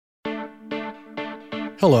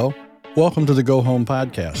Hello, welcome to the Go Home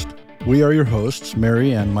Podcast. We are your hosts,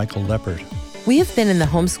 Mary and Michael Leppard. We have been in the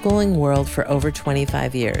homeschooling world for over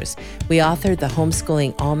 25 years. We authored the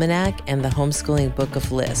Homeschooling Almanac and the Homeschooling Book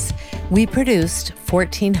of Lists. We produced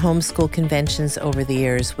 14 homeschool conventions over the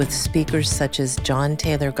years with speakers such as John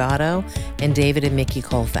Taylor Gatto and David and Mickey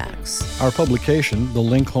Colfax. Our publication, the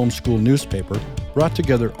Link Homeschool newspaper, brought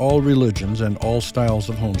together all religions and all styles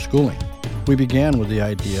of homeschooling. We began with the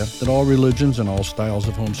idea that all religions and all styles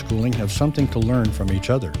of homeschooling have something to learn from each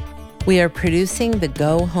other. We are producing the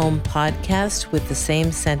Go Home Podcast with the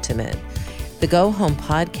same sentiment. The Go Home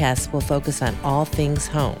Podcast will focus on all things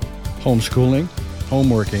home. Homeschooling,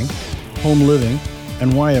 homeworking, home living,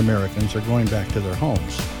 and why Americans are going back to their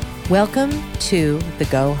homes. Welcome to the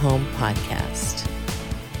Go Home Podcast.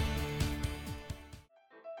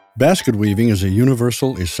 Basket weaving is a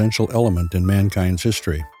universal, essential element in mankind's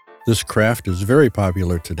history. This craft is very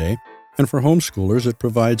popular today, and for homeschoolers, it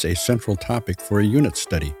provides a central topic for a unit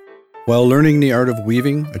study. While learning the art of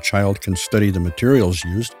weaving, a child can study the materials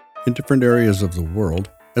used in different areas of the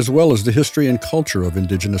world, as well as the history and culture of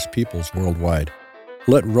indigenous peoples worldwide.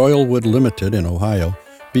 Let Royal Wood Limited in Ohio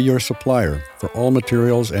be your supplier for all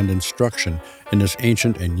materials and instruction in this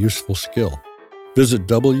ancient and useful skill. Visit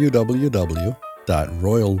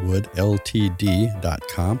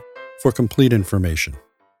www.royalwoodltd.com for complete information.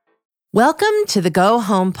 Welcome to the Go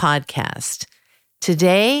Home Podcast.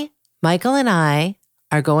 Today, Michael and I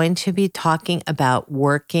are going to be talking about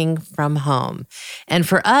working from home. And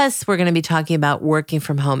for us, we're going to be talking about working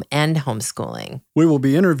from home and homeschooling. We will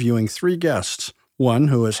be interviewing three guests. One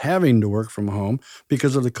who is having to work from home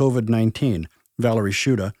because of the COVID-19, Valerie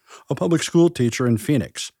Shuda, a public school teacher in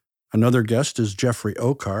Phoenix. Another guest is Jeffrey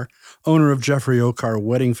Okar, owner of Jeffrey Okar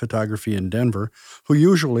Wedding Photography in Denver, who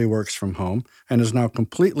usually works from home and is now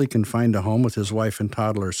completely confined to home with his wife and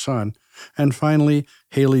toddler son. And finally,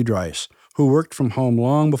 Haley Dreiss, who worked from home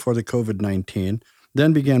long before the COVID-19,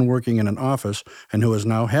 then began working in an office and who is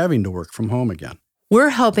now having to work from home again.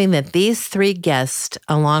 We're hoping that these three guests,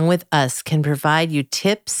 along with us, can provide you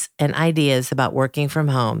tips and ideas about working from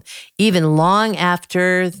home, even long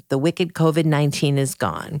after the wicked COVID-19 is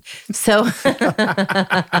gone. So,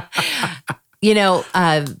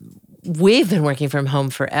 we've been working from home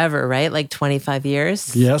forever, right? Like 25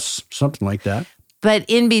 years? Yes, something like that. But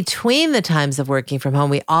in between the times of working from home,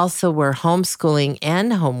 we also were homeschooling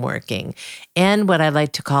and homeworking and what I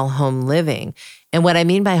like to call home living. And what I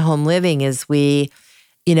mean by home living is when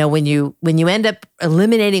you end up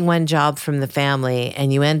eliminating one job from the family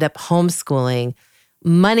and you end up homeschooling,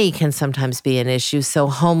 money can sometimes be an issue. So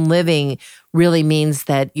home living really means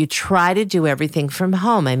that you try to do everything from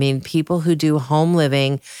home. I mean, people who do home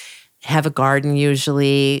living have a garden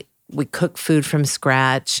usually. We cook food from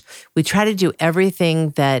scratch. We try to do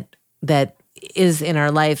everything that is in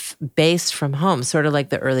our life based from home, sort of like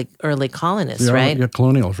the early colonists, right? Yeah,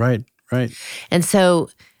 colonials, right. And so,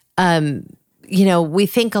 we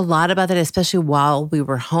think a lot about that, especially while we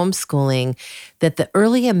were homeschooling, that the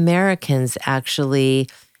early Americans actually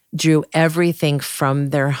drew everything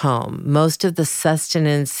from their home. Most of the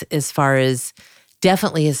sustenance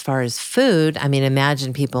definitely as far as food, I mean,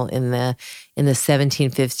 imagine people in the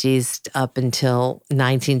 1750s up until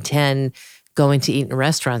 1910 going to eat in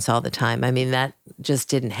restaurants all the time. I mean, that just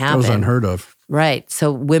didn't happen. That was unheard of. Right.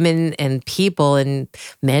 So women and people and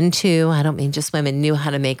men too, I don't mean just women, knew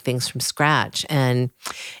how to make things from scratch. And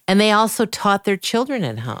they also taught their children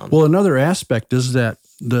at home. Well, another aspect is that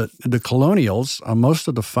the colonials, most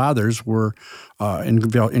of the fathers were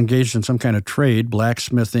engaged in some kind of trade,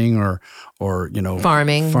 blacksmithing or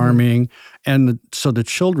farming. And so the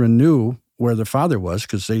children knew where their father was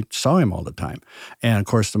because they saw him all the time. And of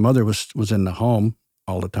course, the mother was in the home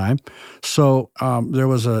all the time. So there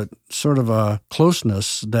was a sort of a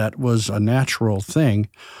closeness that was a natural thing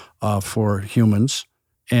for humans.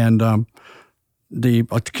 And the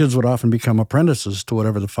kids would often become apprentices to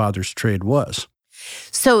whatever the father's trade was.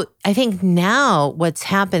 So I think now what's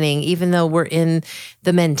happening, even though we're in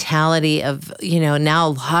the mentality of, now a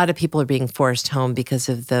lot of people are being forced home because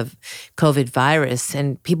of the COVID virus,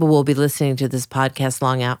 and people will be listening to this podcast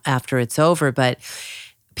long after it's over, but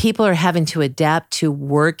people are having to adapt to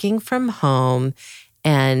working from home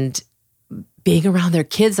and being around their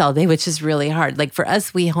kids all day, which is really hard. Like for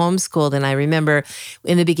us, we homeschooled, and I remember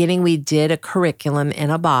in the beginning, we did a curriculum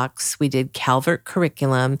in a box. We did Calvert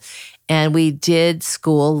curriculum, and we did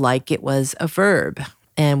school like it was a verb.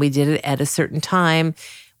 And we did it at a certain time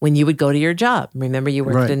when you would go to your job. Remember, you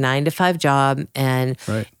worked a 9 to 5 job, and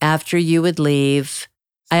after you would leave,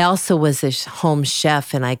 I also was a home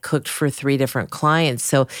chef and I cooked for 3 different clients.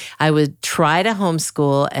 So I would try to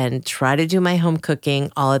homeschool and try to do my home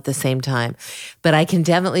cooking all at the same time. But I can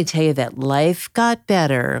definitely tell you that life got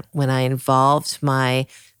better when I involved my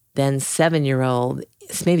then 7-year-old,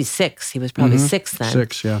 maybe 6. He was probably 6 then.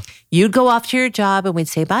 6, yeah. You'd go off to your job and we'd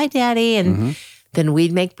say, bye, Daddy. And then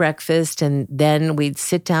we'd make breakfast and then we'd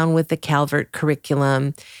sit down with the Calvert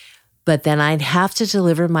curriculum. But then I'd have to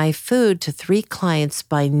deliver my food to 3 clients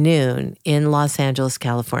by noon in Los Angeles,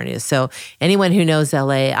 California. So anyone who knows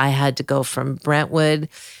LA, I had to go from Brentwood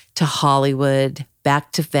to Hollywood,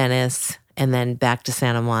 back to Venice, and then back to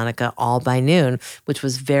Santa Monica all by noon, which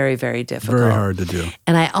was very, very difficult. Very hard to do.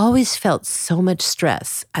 And I always felt so much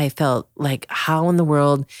stress. I felt like, how in the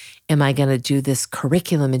world am I going to do this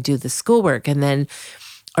curriculum and do the schoolwork? And then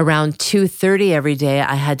around 2:30 every day,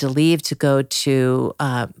 I had to leave to go to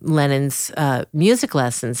Lennon's music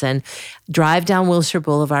lessons and drive down Wilshire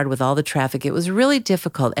Boulevard with all the traffic. It was really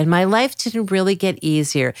difficult. And my life didn't really get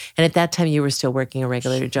easier. And at that time, you were still working a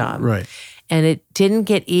regular job. Right. And it didn't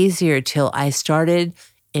get easier till I started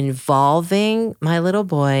involving my little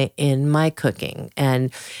boy in my cooking.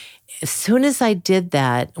 And as soon as I did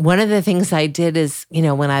that, one of the things I did is,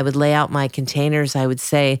 when I would lay out my containers, I would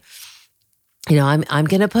say, I'm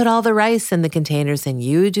going to put all the rice in the containers and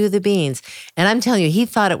you do the beans. And I'm telling you, he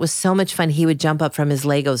thought it was so much fun. He would jump up from his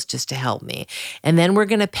Legos just to help me. And then we're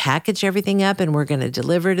going to package everything up and we're going to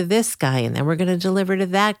deliver to this guy and then we're going to deliver to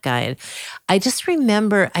that guy. And I just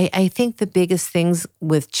remember, I think the biggest things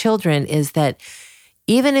with children is that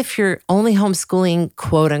even if you're only homeschooling,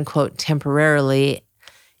 quote unquote, temporarily,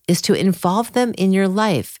 is to involve them in your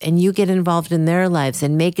life and you get involved in their lives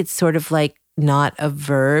and make it sort of like not a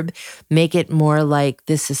verb, make it more like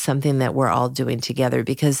this is something that we're all doing together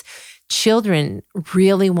because children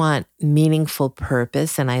really want meaningful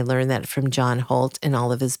purpose. And I learned that from John Holt in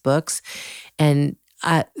all of his books. And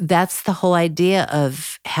that's the whole idea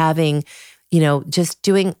of having, just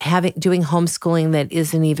doing homeschooling that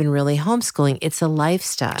isn't even really homeschooling. It's a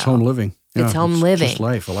lifestyle. It's home living. Yeah, it's home living. Just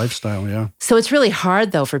life, a lifestyle, yeah. So it's really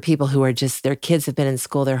hard, though, for people who are their kids have been in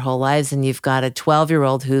school their whole lives, and you've got a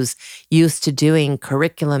 12-year-old who's used to doing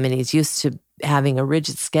curriculum and he's used to having a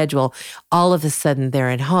rigid schedule. All of a sudden, they're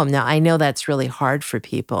at home. Now, I know that's really hard for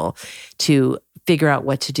people to figure out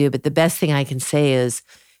what to do, but the best thing I can say is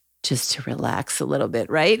just to relax a little bit,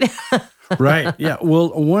 right? Right. Yeah.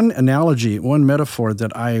 Well, one analogy, one metaphor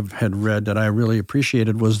that I had read that I really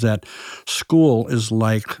appreciated was that school is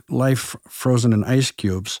like life frozen in ice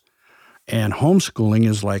cubes and homeschooling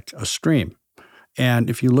is like a stream. And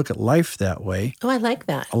if you look at life that way. Oh, I like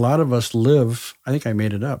that. A lot of us live, I think I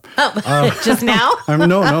made it up. Oh, just now?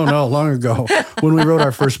 No, long ago. When we wrote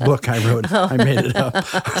our first book, I made it up.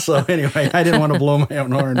 So anyway, I didn't want to blow my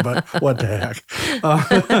own horn, but what the heck.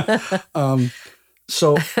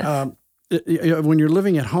 When you're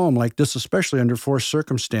living at home like this, especially under forced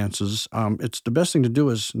circumstances, it's the best thing to do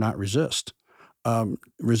is not resist.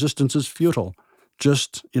 Resistance is futile.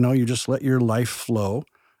 You just let your life flow.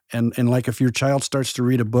 And like if your child starts to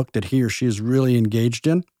read a book that he or she is really engaged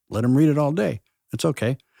in, let him read it all day. It's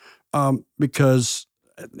okay. Because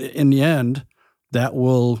in the end, that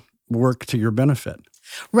will work to your benefit.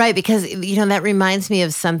 Right, because that reminds me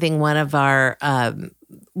of something one of our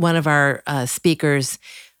speakers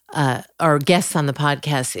or guests on the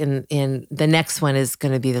podcast in the next one is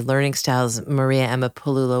going to be the Learning Styles, Maria Emma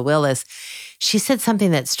Palula Willis. She said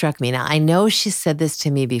something that struck me. Now, I know she said this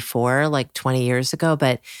to me before, like 20 years ago,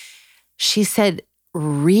 but she said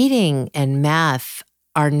reading and math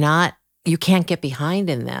you can't get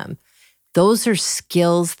behind in them. Those are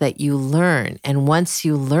skills that you learn. And once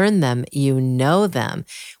you learn them, you know them,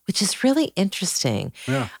 which is really interesting.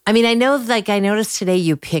 Yeah. I mean, I noticed today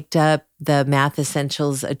you picked up the Math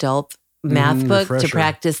Essentials adult math book to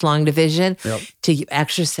practice long division, to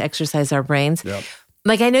exercise our brains. Yep.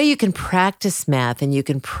 Like, I know you can practice math and you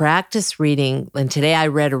can practice reading. And today I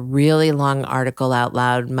read a really long article out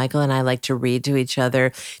loud. Michael and I like to read to each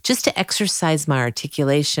other just to exercise my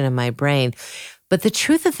articulation and my brain. But the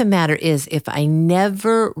truth of the matter is, if I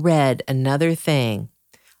never read another thing,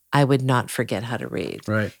 I would not forget how to read.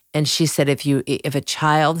 Right. And she said, if a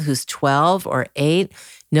child who's 12 or 8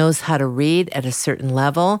 knows how to read at a certain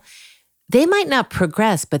level, they might not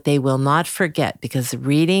progress, but they will not forget, because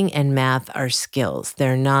reading and math are skills.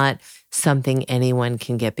 They're not something anyone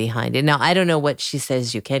can get behind in. Now, I don't know what she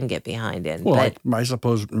says you can get behind in. Well, I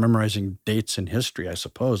suppose memorizing dates in history,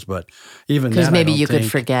 but even that, because maybe you could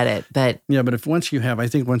forget it. But yeah, but once you have a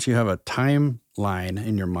timeline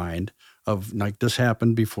in your mind of like this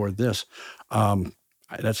happened before this,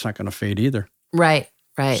 that's not going to fade either. Right.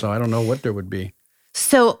 So I don't know what there would be.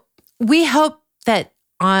 So we hope that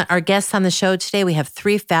on our guests on the show today, we have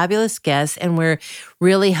 3 fabulous guests, and we're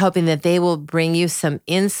really hoping that they will bring you some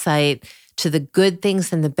insight to the good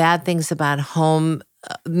things and the bad things about home,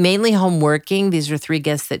 mainly home working. These are 3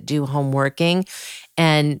 guests that do home working.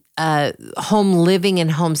 And home living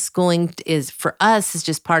and homeschooling is, for us, is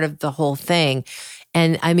just part of the whole thing.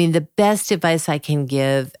 And I mean, the best advice I can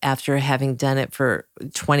give after having done it for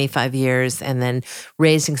 25 years and then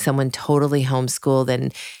raising someone totally homeschooled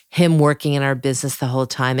and him working in our business the whole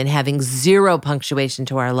time and having 0 punctuation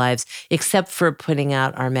to our lives, except for putting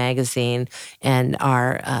out our magazine and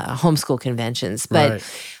our homeschool conventions. But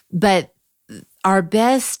our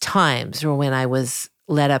best times were when I was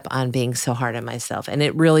let up on being so hard on myself. And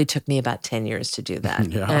it really took me about 10 years to do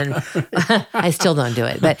that. Yeah. And I still don't do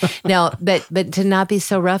it. But to not be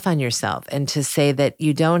so rough on yourself and to say that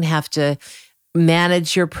you don't have to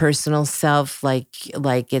manage your personal self like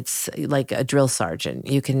it's like a drill sergeant.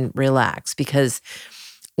 You can relax because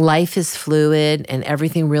life is fluid and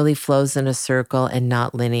everything really flows in a circle and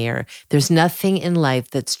not linear. There's nothing in life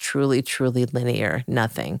that's truly, truly linear.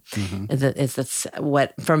 Nothing. That's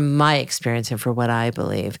what, from my experience and for what I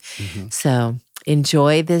believe. So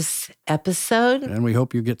enjoy this episode. And we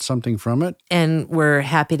hope you get something from it. And we're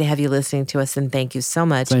happy to have you listening to us. And thank you so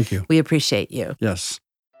much. Thank you. We appreciate you. Yes.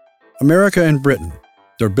 America and Britain,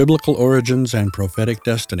 their biblical origins and prophetic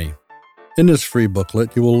destiny. In this free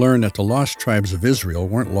booklet, you will learn that the lost tribes of Israel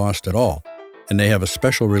weren't lost at all, and they have a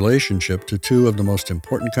special relationship to 2 of the most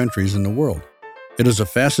important countries in the world. It is a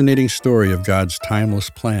fascinating story of God's timeless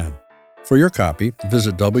plan. For your copy,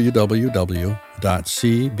 visit www.cbcg.org,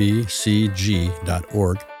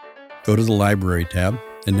 go to the Library tab,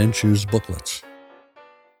 and then choose Booklets.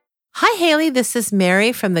 Hi, Haley. This is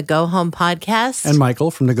Mary from the Go Home Podcast. And Michael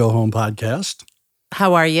from the Go Home Podcast.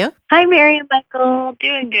 How are you? Hi, Mary and Michael.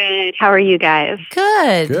 Doing good. How are you guys?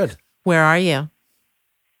 Good. Good. Where are you?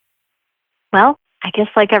 Well, I guess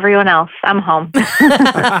like everyone else, I'm home.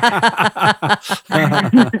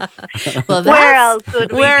 Well, where else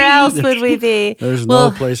would we be? Where else would we be? There's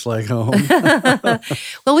no place like home.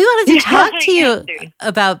 Well, we wanted to talk to you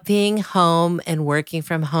about being home and working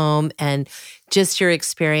from home and just your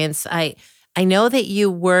experience. I know that you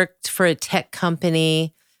worked for a tech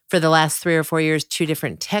company for the last 3 or 4 years, 2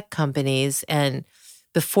 different tech companies. And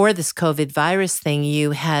before this COVID virus thing,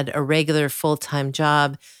 you had a regular full-time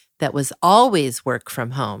job that was always work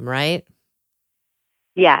from home, right?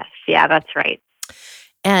 Yes. Yeah, that's right.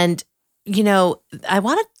 And, I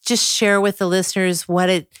want to just share with the listeners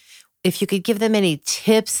if you could give them any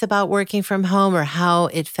tips about working from home or how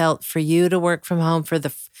it felt for you to work from home for the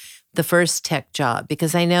first tech job.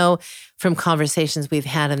 Because I know from conversations we've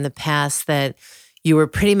had in the past that you were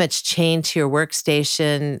pretty much chained to your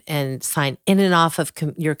workstation and signed in and off of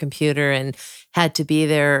your computer and had to be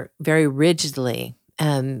there very rigidly.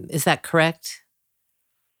 Is that correct?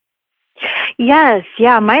 Yes.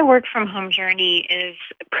 Yeah. My work from home journey is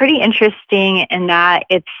pretty interesting in that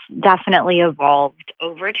it's definitely evolved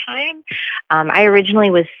over time. I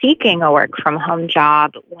originally was seeking a work from home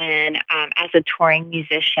job when, as a touring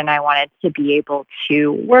musician, I wanted to be able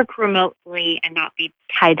to work remotely and not be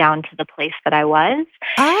tied down to the place that I was.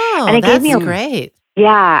 Oh, and it that's gave me great.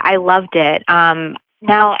 Yeah, I loved it.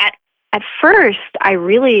 Now, at first, I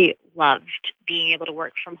really loved being able to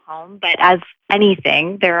work from home, but as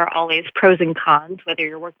anything, there are always pros and cons, whether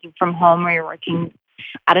you're working from home or you're working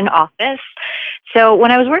at an office. So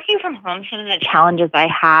when I was working from home, some of the challenges I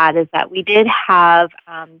had is that we did have,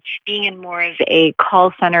 being in more of a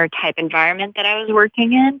call center type environment that I was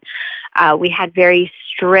working in, we had very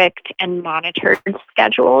strict and monitored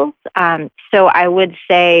schedules. So I would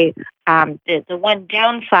say the one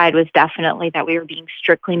downside was definitely that we were being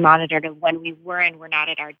strictly monitored of when we were and were not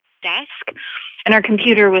at our desk. And our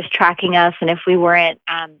computer was tracking us. And if we weren't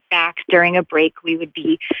back during a break, we would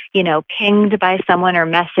be, pinged by someone or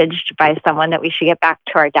messaged by someone that we should get back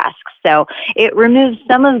to our desks. So it removes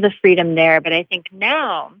some of the freedom there. But I think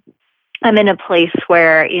now I'm in a place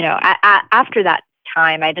where, after that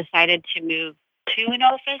time, I decided to move to an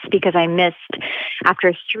office because I missed,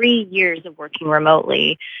 after 3 years of working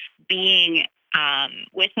remotely, being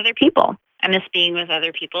with other people. I miss being with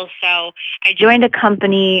other people. So I joined a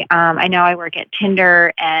company. I know I work at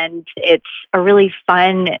Tinder, and it's a really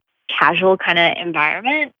fun, casual kind of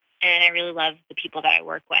environment. And I really love the people that I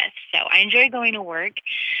work with. So I enjoy going to work.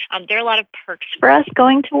 There are a lot of perks for us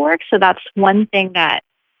going to work. So that's one thing that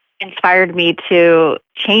inspired me to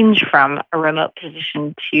change from a remote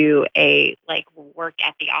position to a work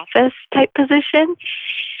at the office type position.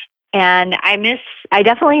 And I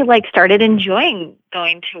definitely like started enjoying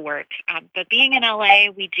going to work. But being in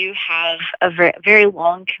LA, we do have a very, very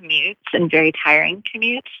long commutes and very tiring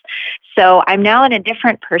commutes. So I'm now in a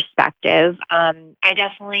different perspective. I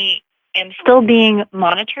definitely am still being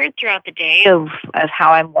monitored throughout the day of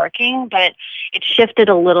how I'm working, but it's shifted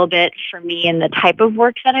a little bit for me in the type of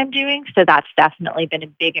work that I'm doing. So that's definitely been a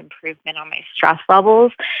big improvement on my stress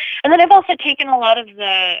levels. And then I've also taken a lot of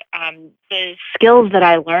the skills that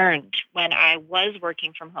I learned when I was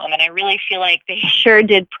working from home, and I really feel like they sure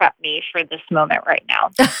did prep me for this moment right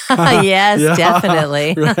now. Yes, Yeah,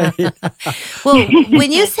 definitely. right. Well,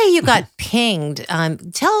 when you say you got pinged,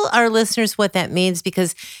 tell our listeners what that means,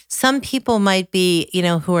 because some people might be,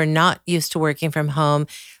 who are not used to working from home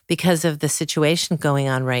because of the situation going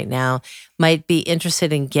on right now, might be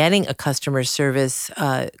interested in getting a customer service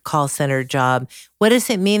call center job. What does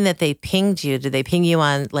it mean that they pinged you? Did they ping you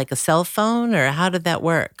on like a cell phone, or how did that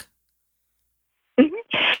work?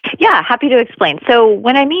 Yeah, happy to explain. So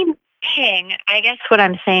when I mean ping, I guess what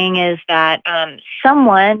I'm saying is that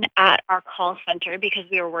someone at our call center, because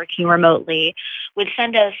we were working remotely, would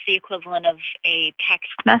send us the equivalent of a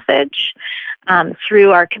text message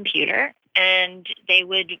through our computer, and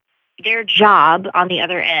their job on the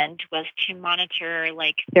other end was to monitor,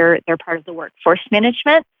 like, they're part of the workforce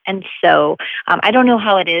management. And so I don't know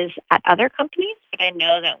how it is at other companies, but I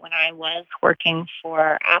know that when I was working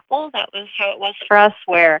for Apple, that was how it was for us,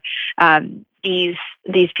 where these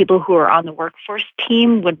people who are on the workforce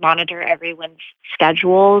team would monitor everyone's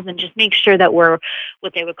schedules and just make sure that we're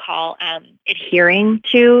what they would call adhering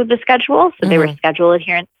to the schedule. So they were schedule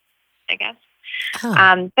adherents, I guess.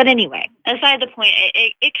 Oh. But anyway, aside the point,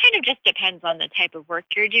 it kind of just depends on the type of work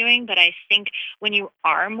you're doing. But I think when you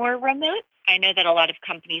are more remote, I know that a lot of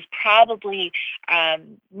companies probably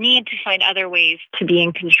need to find other ways to be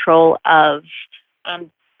in control of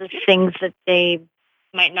the things that they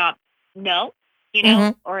might not know,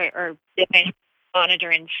 or they might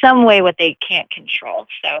monitor in some way what they can't control.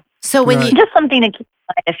 So when you just something to keep in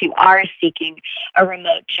mind if you are seeking a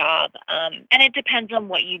remote job, and it depends on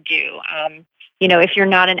what you do. If you're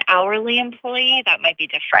not an hourly employee, that might be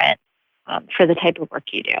different for the type of work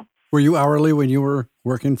you do. Were you hourly when you were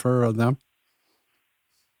working for them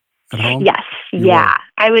at home? Yes.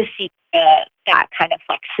 I was seeking that kind of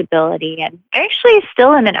flexibility, and I actually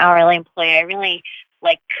still am an hourly employee. I really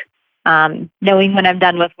like knowing when I'm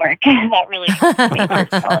done with work. That really helps me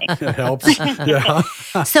personally. It helps.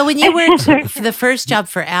 Yeah. So when you worked for the first job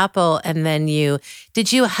for Apple, and then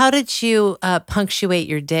how did you punctuate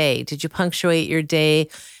your day? Did you punctuate your day?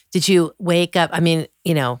 Did you wake up? I mean,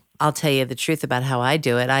 I'll tell you the truth about how I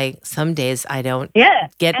do it. Some days I don't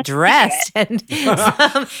get dressed, and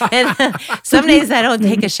some days I don't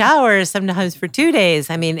take a shower, sometimes for 2 days.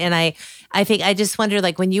 I mean, and I think I just wonder,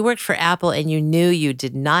 like, when you worked for Apple and you knew you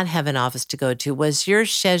did not have an office to go to, was your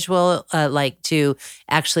schedule like to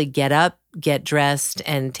actually get up, get dressed,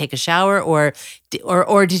 and take a shower, or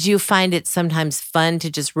did you find it sometimes fun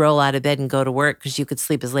to just roll out of bed and go to work because you could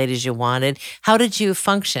sleep as late as you wanted? How did you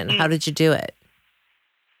function? How did you do it?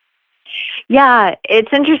 Yeah,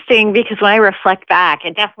 it's interesting because when I reflect back,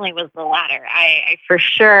 it definitely was the latter. I for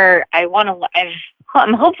sure,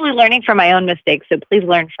 I'm hopefully learning from my own mistakes, so please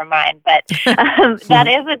learn from mine. But that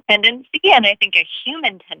is a tendency, and I think a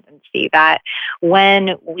human tendency, that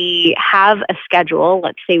when we have a schedule,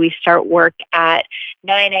 let's say we start work at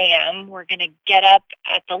 9 a.m., we're going to get up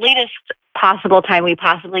at the latest possible time we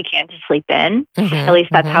possibly can to sleep in. At least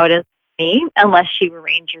that's how it is for me, unless you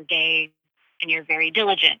arrange your day and you're very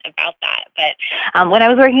diligent about that. But when I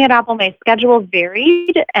was working at Apple, my schedule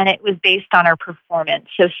varied, and it was based on our performance.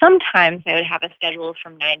 So sometimes I would have a schedule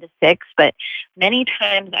from 9 to 6, but many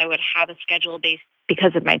times I would have a schedule based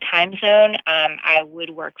because of my time zone. I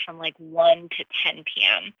would work from like 1 to 10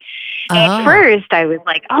 p.m. At first, I was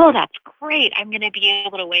like, oh, that's great. I'm going to be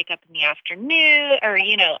able to wake up in the afternoon, or,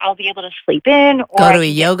 I'll be able to sleep in. Or go to a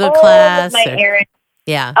yoga class.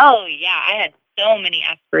 Yeah. Oh, yeah. I had so many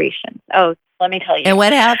aspirations. Oh, let me tell you. And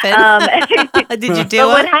what happened? Did you do it?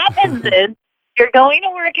 What happens is you're going to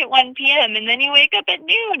work at 1 p.m. and then you wake up at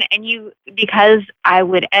noon, and because I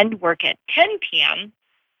would end work at 10 p.m.,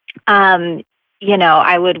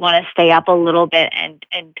 I would want to stay up a little bit, and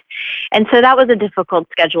so that was a difficult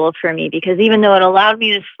schedule for me, because even though it allowed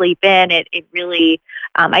me to sleep in, it really,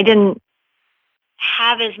 I didn't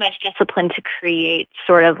have as much discipline to create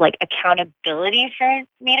sort of like accountability for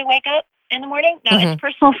me to wake up in the morning. Now, it's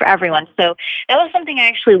personal for everyone. So that was something I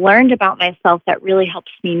actually learned about myself that really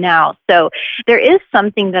helps me now. So there is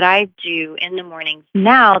something that I do in the mornings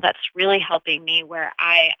now that's really helping me, where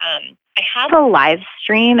I I have a live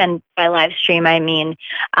stream, and by live stream, I mean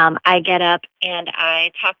I get up and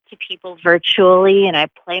I talk to people virtually, and I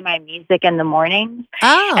play my music in the mornings.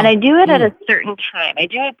 And I do it at a certain time. I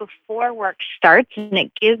do it before work starts, and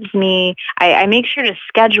it gives me, I make sure to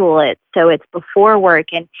schedule it so it's before work.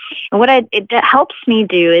 And what it helps me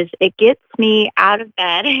do is it gets me out of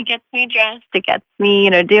bed, it gets me dressed, it gets me,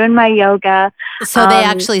 doing my yoga. So they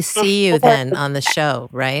actually see you then on the show,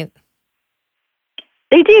 right?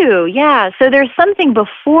 They do, yeah. So there's something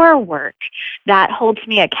before work that holds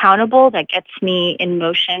me accountable, that gets me in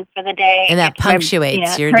motion for the day. And that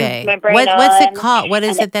punctuates your day. What's it called? What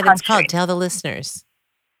is it that it's called? Tell the listeners.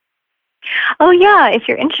 Oh, yeah. If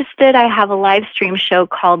you're interested, I have a live stream show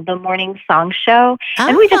called The Morning Song Show.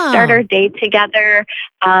 And we just start our day together.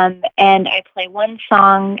 And I play one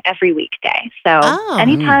song every weekday. So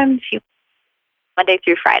anytime, Monday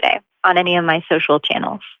through Friday, on any of my social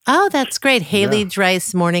channels. Oh, that's great. Haley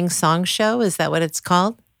Dryce Morning Song Show. Is that what it's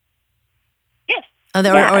called? Yes.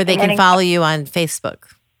 Or they can follow you on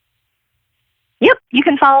Facebook. Yep. You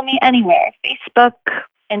can follow me anywhere. Facebook,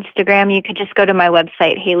 Instagram. You could just go to my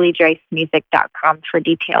website, HaleyDryceMusic.com, for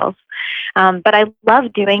details. But I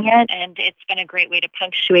love doing it, and it's been a great way to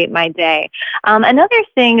punctuate my day. Another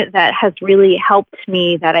thing that has really helped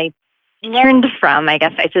me, that I learned from, I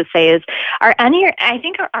guess I should say, is I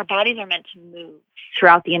think our bodies are meant to move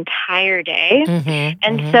throughout the entire day.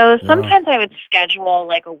 And so sometimes I would schedule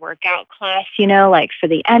like a workout class, like for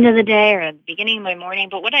the end of the day or the beginning of my morning.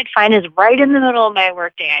 But what I'd find is right in the middle of my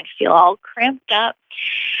workday, I'd feel all cramped up.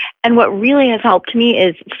 And what really has helped me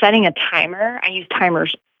is setting a timer. I use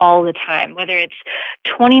timers all the time, whether it's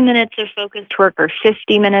 20 minutes of focused work or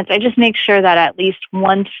 50 minutes. I just make sure that at least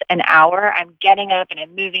once an hour I'm getting up and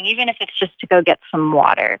I'm moving, even if it's just to go get some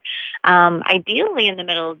water. Ideally in the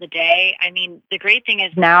middle of the day. I mean, the great thing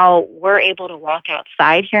is now we're able to walk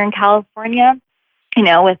outside here in California,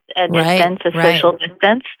 with a social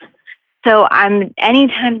distance. So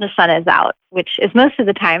anytime the sun is out, which is most of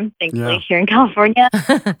the time, thankfully, here in California,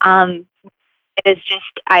 it is just,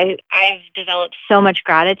 I've developed so much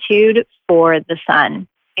gratitude for the sun.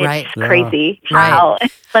 It's crazy how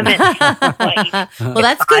it limits what you Well,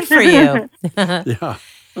 that's good for you.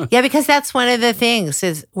 Yeah, because that's one of the things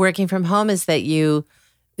is working from home is that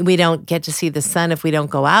we don't get to see the sun if we don't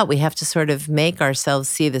go out. We have to sort of make ourselves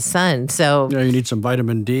see the sun. So you need some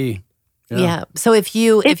vitamin D. Yeah. So if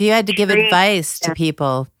you had to give advice to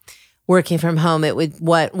people working from home,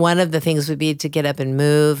 one of the things would be to get up and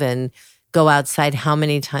move and go outside. How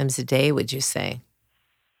many times a day would you say?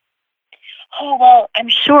 Oh, well, I'm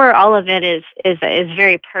sure all of it is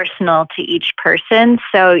very personal to each person.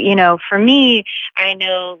 So, for me, I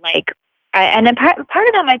know and then part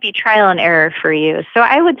of that might be trial and error for you. So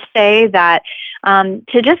I would say that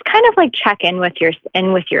to just kind of check in with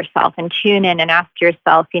yourself and tune in and ask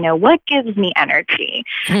yourself, what gives me energy?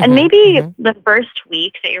 And maybe the first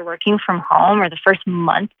week that you're working from home or the first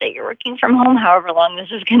month that you're working from home, however long this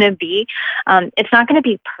is going to be, it's not going to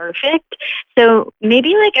be perfect. So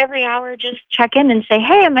maybe every hour, just check in and say,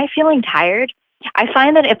 hey, am I feeling tired? I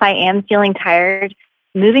find that if I am feeling tired,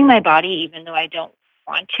 moving my body, even though I don't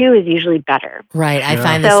want to, is usually better. Right. I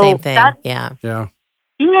find the same thing.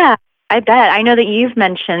 Yeah. I bet. I know that you've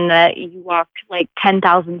mentioned that you walk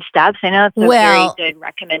 10,000 steps. I know it's a very good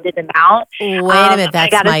recommended amount. Wait a minute.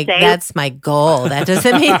 That's my goal. That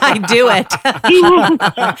doesn't mean I do it.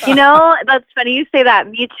 That's funny you say that.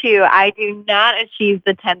 Me too. I do not achieve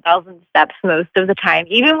the 10,000 steps most of the time.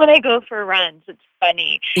 Even when I go for runs, it's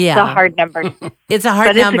funny. Yeah. It's a hard number. It's a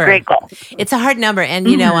hard number. It's a great goal. It's a hard number. And,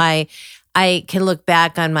 I can look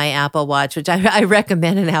back on my Apple Watch, which I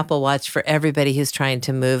recommend an Apple Watch for everybody who's trying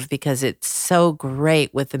to move because it's so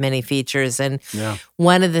great with the many features. And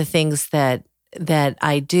one of the things that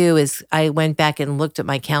I do is I went back and looked at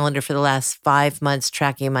my calendar for the last 5 months,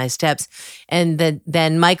 tracking my steps. And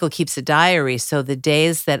then Michael keeps a diary. So the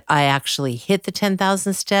days that I actually hit the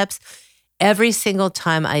 10,000 steps, every single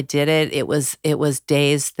time I did it, it was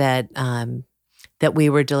days that we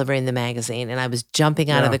were delivering the magazine and I was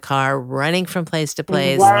jumping out of the car, running from place to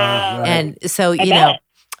place. Wow. And so,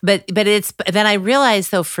 but then I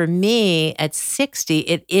realized though, for me at 60,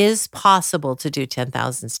 it is possible to do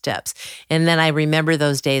 10,000 steps. And then I remember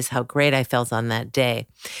those days, how great I felt on that day.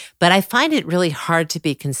 But I find it really hard to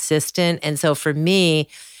be consistent. And so for me,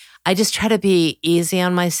 I just try to be easy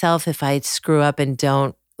on myself if I screw up and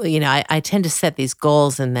don't, I tend to set these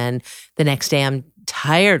goals and then the next day I'm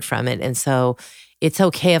tired from it. And so it's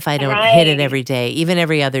okay if I don't hit it every day, even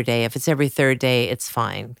every other day. If it's every third day, it's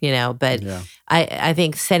fine, But I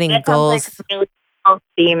think setting goals. Sounds like a really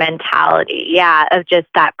healthy mentality, of just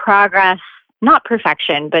that progress, not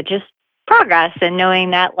perfection, but just progress, and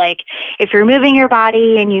knowing that like if you're moving your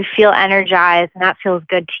body and you feel energized and that feels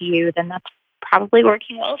good to you, then that's probably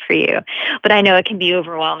working well for you. But I know it can be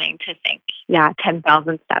overwhelming to think,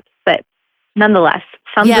 10,000 steps, but nonetheless,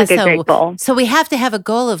 sounds like a great goal. So we have to have a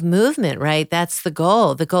goal of movement, right? That's the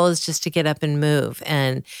goal. The goal is just to get up and move.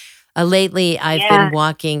 And lately, I've been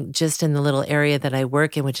walking just in the little area that I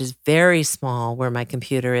work in, which is very small where my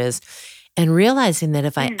computer is, and realizing that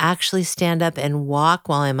if I actually stand up and walk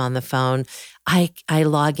while I'm on the phone, I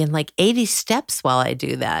log in like 80 steps while I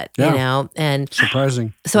do that, you know? And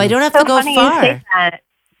surprising. So I don't have to go far. You say that.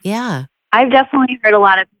 Yeah. I've definitely heard a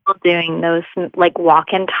lot of people doing those like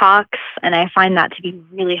walk-in talks, and I find that to be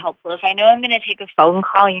really helpful. If I know I'm going to take a phone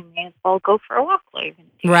call, you may as well go for a walk.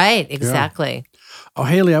 Right, exactly. Yeah. Oh,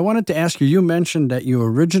 Haley, I wanted to ask you, you mentioned that you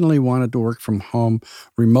originally wanted to work from home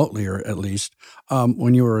remotely, or at least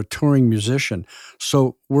when you were a touring musician.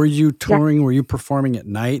 So were you touring, were you performing at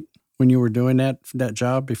night when you were doing that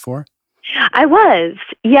job before? I was,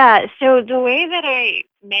 yeah. So the way that I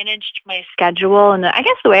managed my schedule, and I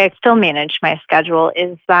guess the way I still manage my schedule,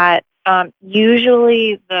 is that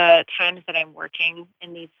usually the times that I'm working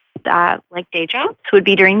in these like day jobs would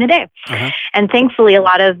be during the day. And thankfully, a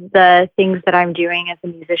lot of the things that I'm doing as a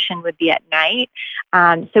musician would be at night.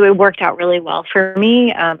 So it worked out really well for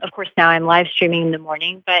me. Of course, now I'm live streaming in the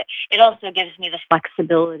morning, but it also gives me the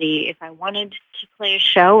flexibility if I wanted to play a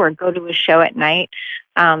show or go to a show at night.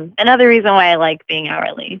 Another reason why I like being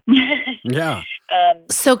hourly. Yeah.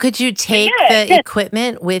 So could you take the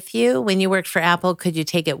equipment with you when you worked for Apple? Could you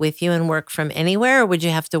take it with you and work from anywhere, or would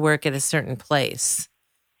you have to work at a certain place?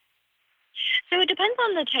 So it depends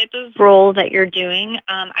on the type of role that you're doing.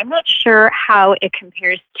 I'm not sure how it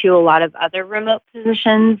compares to a lot of other remote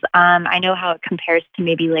positions. I know how it compares to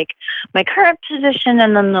maybe like my current position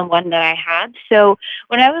and then the one that I had. So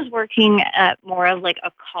when I was working at more of like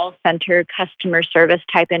a call center customer service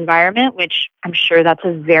type environment, which I'm sure that's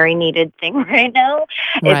a very needed thing right now,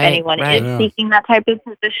 if anyone is seeking that type of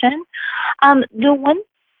position. The one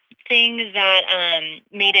thing that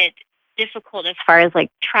made it difficult as far as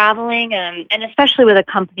like traveling, and especially with a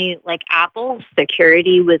company like Apple,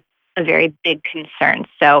 security was a very big concern.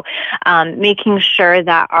 So making sure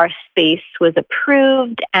that our space was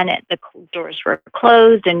approved and the doors were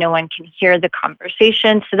closed and no one can hear the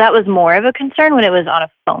conversation. So that was more of a concern when it was on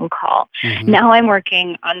a phone call. Now I'm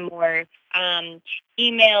working on more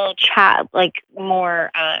email chat, like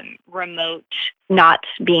more remote, not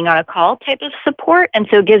being on a call type of support. And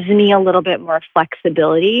so it gives me a little bit more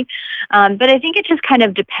flexibility. But I think it just kind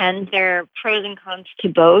of depends. There are pros and cons to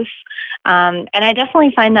both. And I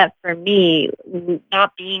definitely find that for me,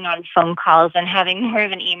 not being on phone calls and having more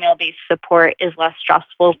of an email-based support is less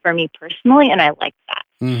stressful for me personally. And I like that.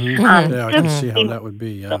 Yeah, I can see how that would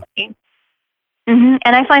be. Yeah.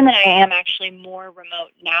 And I find that I am actually more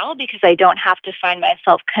remote now because I don't have to find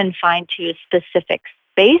myself confined to a specific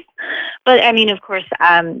space. But I mean, of course,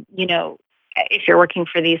 you know, if you're working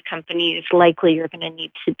for these companies, likely you're going to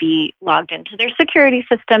need to be logged into their security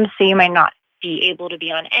systems. So you might not be able to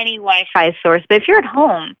be on any Wi-Fi source. But if you're at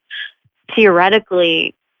home,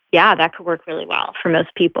 theoretically, that could work really well for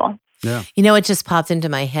most people. Yeah. You know, it just popped into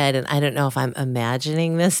my head, and I don't know if I'm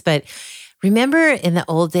imagining this, but remember in the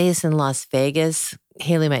old days in Las Vegas,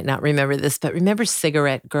 Haley might not remember this, but remember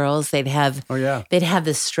cigarette girls? They'd have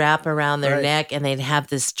this strap around their neck, and they'd have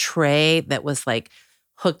this tray that was like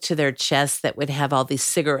hooked to their chest that would have all these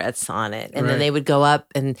cigarettes on it. And then they would go up,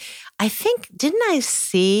 and I think, didn't I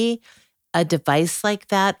see a device like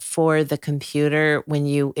that for the computer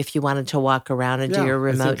if you wanted to walk around and do your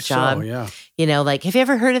remote job? So, yeah. You know, like, have you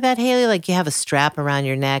ever heard of that, Haley? Like, you have a strap around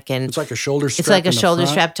your neck, and it's like a shoulder strap. It's like a shoulder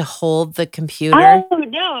strap to hold the computer. Oh,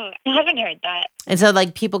 no, I haven't heard that. And so,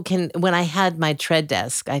 like, people can, when I had my tread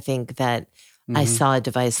desk, I think that I saw a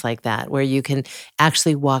device like that where you can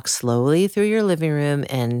actually walk slowly through your living room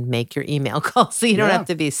and make your email calls so you don't have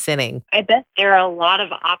to be sitting. I bet there are a lot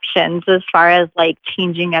of options as far as like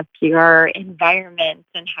changing up your environment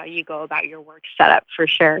and how you go about your work setup for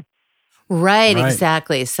sure. Right,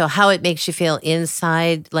 exactly. So how it makes you feel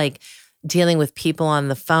inside, like dealing with people on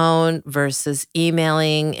the phone versus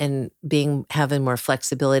emailing and having more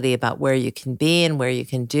flexibility about where you can be and where you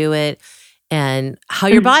can do it. And how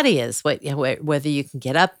your body is, whether you can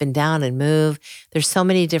get up and down and move. There's so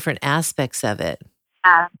many different aspects of it.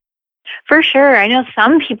 For sure. I know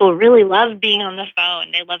some people really love being on the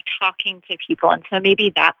phone. They love talking to people. And so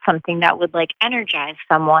maybe that's something that would like energize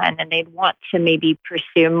someone, and they'd want to maybe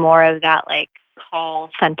pursue more of that like call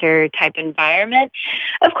center type environment.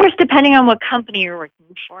 Of course, depending on what company you're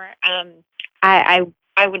working for. I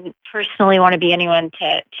I wouldn't personally want to be anyone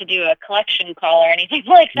to do a collection call or anything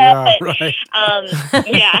like that. Right.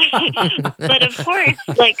 But of course,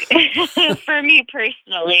 like for me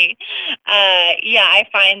personally, I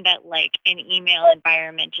find that like an email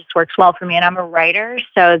environment just works well for me, and I'm a writer,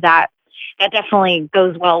 so that definitely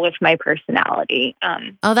goes well with my personality.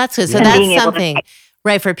 Oh, that's good. So and that's being able to something,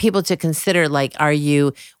 right, for people to consider. Like,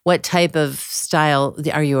 what type of style,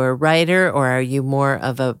 are you a writer, or are you more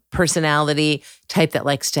of a personality type that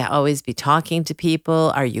likes to always be talking to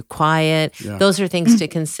people? Are you quiet? Yeah. Those are things to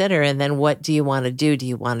consider. And then what do you want to do? Do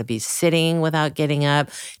you want to be sitting without getting up?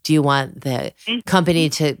 Do you want the company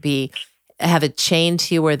to have a chain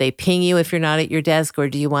to you where they ping you if you're not at your desk, or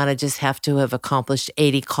do you want to just have to have accomplished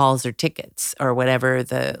 80 calls or tickets or whatever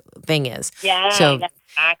the thing is? Yeah, So,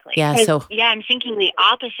 exactly. yeah, so I'm thinking the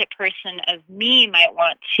opposite person of me might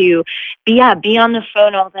want to be on the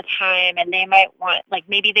phone all the time, and they might want, like,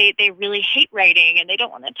 maybe they really hate writing and they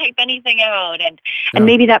don't want to type anything out, and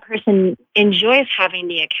maybe that person enjoys having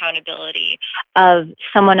the accountability of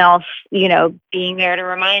someone else, being there to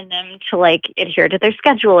remind them to like adhere to their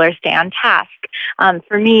schedule or stay on task.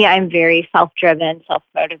 For me, I'm very self-driven,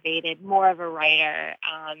 self-motivated, more of a writer.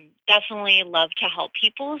 Definitely love to help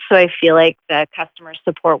people, so I feel like the customer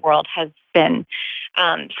support world has been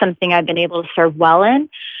something I've been able to serve well in.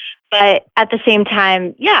 But at the same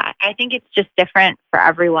time, I think it's just different for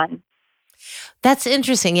everyone. that's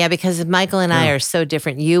interesting. Yeah, because Michael and I are so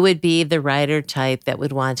different. You would be the writer type that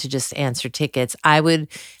would want to just answer tickets.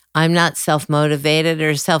 I'm not self-motivated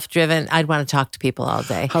or self-driven. I'd want to talk to people all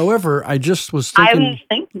day. However, I just was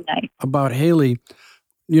thinking that. about Haley.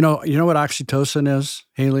 You know what oxytocin is,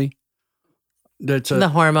 Haley? That's the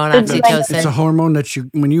hormone oxytocin. It's a hormone that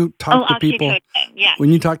when you talk to people, when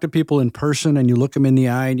you talk to people in person and you look them in the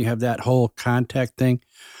eye and you have that whole contact thing,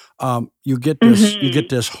 you get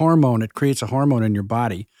this hormone. It creates a hormone in your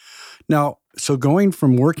body. Now, so going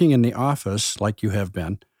from working in the office like you have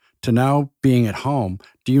been to now being at home,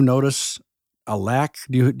 do you notice a lack?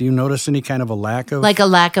 Do you notice any kind of a lack of, like a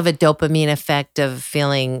lack of a dopamine effect of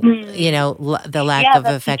feeling, the lack of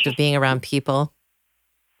effect of being around people?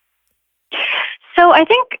 So I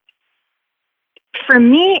think for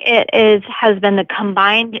me, has been the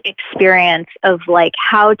combined experience of like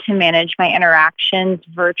how to manage my interactions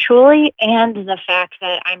virtually, and the fact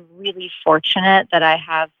that I'm really fortunate that I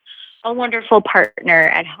have a wonderful partner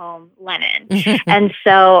at home, Lennon. And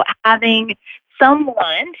so having some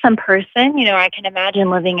person, I can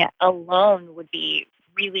imagine living alone would be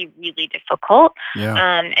really, really difficult.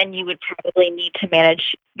 Yeah. And you would probably need to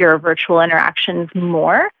manage your virtual interactions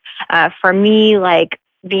more. For me, like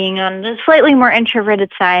being on the slightly more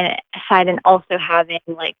introverted side and also having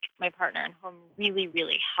like my partner at home really,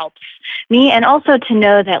 really helps me. And also to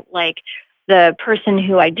know that like the person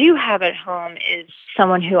who I do have at home is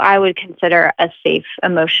someone who I would consider a safe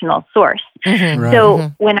emotional source. Right.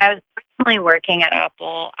 So when I was personally working at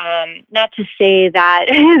Apple, not to say that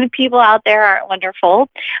the people out there aren't wonderful,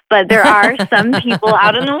 but there are some people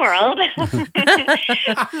out in the world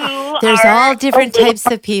who there's all different types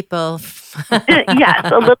of people.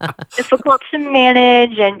 Yes, a little difficult to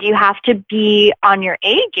manage, and you have to be on your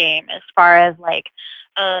A game as far as like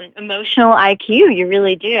emotional IQ. You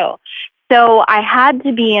really do. So I had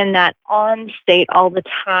to be in that on state all the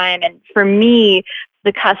time. And for me,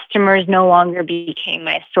 the customers no longer became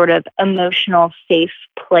my sort of emotional safe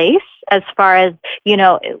place, as far as,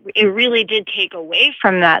 it really did take away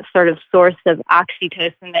from that sort of source of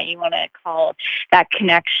oxytocin that you want to call that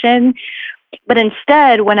connection. But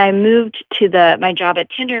instead, when I moved to my job at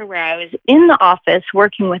Tinder, where I was in the office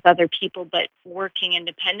working with other people, but working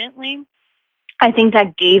independently, I think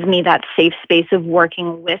that gave me that safe space of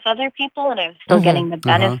working with other people, and I was still getting the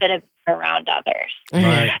benefit of being around others.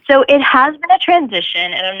 Right. So it has been a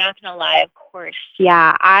transition, and I'm not going to lie, of course.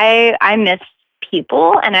 Yeah, I miss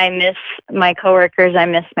people, and I miss my coworkers. I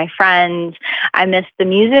miss my friends. I miss the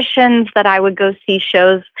musicians that I would go see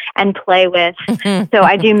shows and play with. So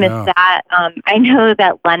I do miss that. I know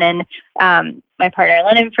that Lennon, my partner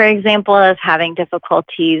Lennon, for example, is having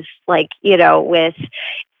difficulties, like, with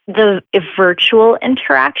the virtual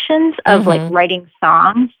interactions of like writing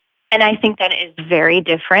songs. And I think that is very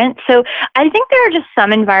different. So I think there are just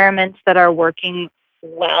some environments that are working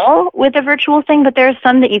well with a virtual thing, but there are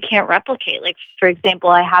some that you can't replicate. Like, for example,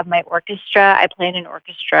 I have my orchestra. I play in an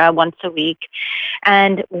orchestra once a week,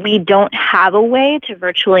 and we don't have a way to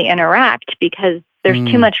virtually interact because there's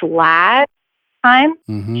too much lag time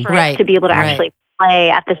for us to be able to actually play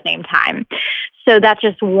at the same time. So that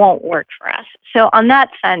just won't work for us. So on that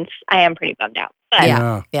sense, I am pretty bummed out. But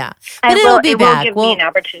yeah. But it will give me an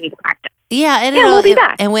opportunity to practice. Yeah, and we'll be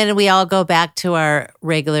back. And when we all go back to our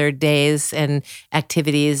regular days and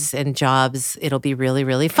activities and jobs, it'll be really,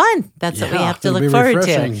 really fun. That's what we have to look forward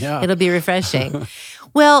to. Yeah. It'll be refreshing.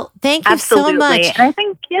 Well, thank you Absolutely. so much. And I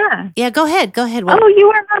think, Yeah, go ahead. Oh, you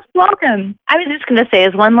are most welcome. I was just going to say,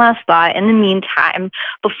 as one last thought, in the meantime,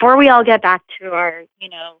 before we all get back to our,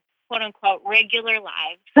 quote unquote, regular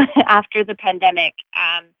lives after the pandemic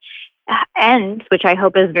ends, which I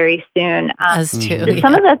hope is very soon. Us too.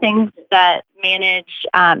 Some of the things that being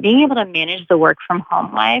able to manage the work from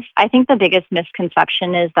home life, I think the biggest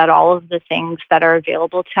misconception is that all of the things that are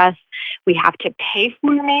available to us, we have to pay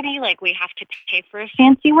for maybe, like we have to pay for a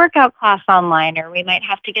fancy workout class online, or we might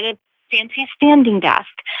have to get a fancy standing desk.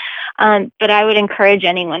 But I would encourage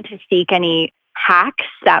anyone to seek any hacks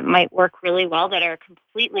that might work really well that are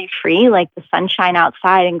completely free, like the sunshine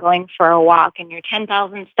outside and going for a walk and your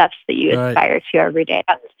 10,000 steps that you aspire to every day.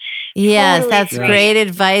 That's great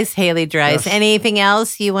advice, Haley Dries. Yes. Anything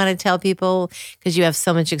else you want to tell people? Because you have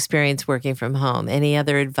so much experience working from home. Any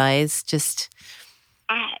other advice?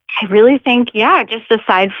 I really think, just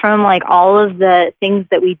aside from like all of the things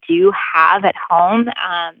that we do have at home,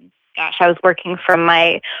 I was working from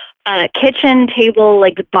my kitchen table,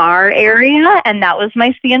 like bar area, and that was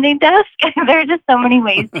my standing desk. There are just so many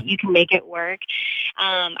ways that you can make it work.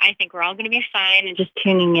 I think we're all going to be fine and just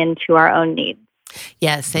tuning into our own needs.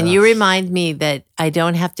 Yes, and you remind me that I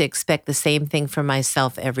don't have to expect the same thing from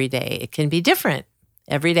myself every day. It can be different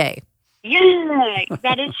every day. Yeah,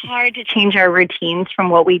 that is hard to change our routines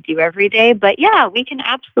from what we do every day. But we can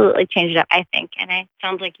absolutely change it up, I think. And it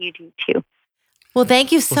sounds like you do too. Well,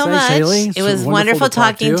 thank you so thanks, much. Haley. It was wonderful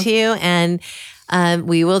talking to you. And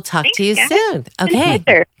we will talk to you soon. Okay.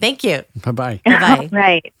 Thank you. Bye-bye. Bye-bye.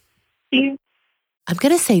 Right. See you. I'm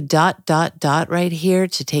going to say ... right here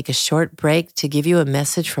to take a short break to give you a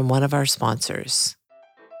message from one of our sponsors.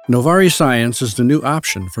 Novari Science is the new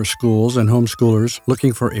option for schools and homeschoolers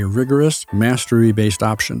looking for a rigorous, mastery-based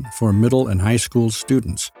option for middle and high school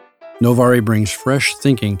students. Novari brings fresh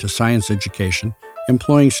thinking to science education,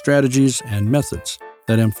 employing strategies and methods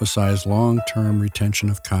that emphasize long-term retention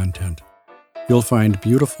of content. You'll find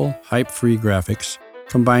beautiful, hype-free graphics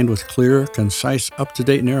combined with clear, concise,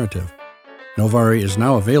 up-to-date narrative. Novari is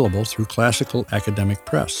now available through Classical Academic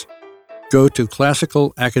Press. Go to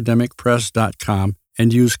classicalacademicpress.com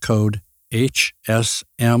and use code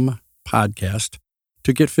HSMPodcast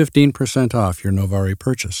to get 15% off your Novari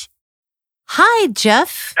purchase. Hi,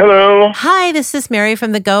 Jeff. Hello. Hi, this is Mary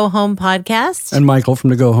from the Go Home Podcast. And Michael from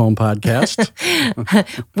the Go Home Podcast.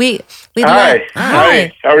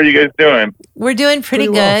 Hi. How are you guys doing? We're doing pretty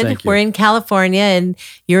good. Well, thank you. We're in California and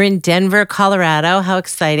you're in Denver, Colorado. How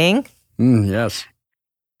exciting. Yes.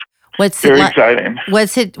 Very exciting.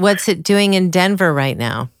 What's it doing in Denver right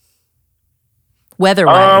now?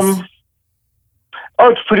 Weather-wise.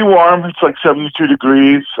 It's pretty warm. It's like 72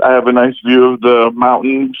 degrees. I have a nice view of the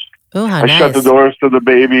mountains. Ooh, how I nice. shut the doors so the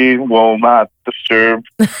baby will not disturb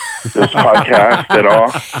this podcast at all.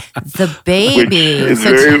 The baby. Which is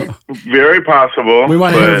very, very possible. We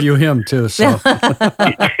want to interview him too, so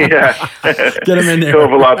yeah. get him in there. He'll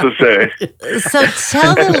have a lot to say. So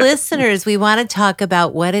tell the listeners, we want to talk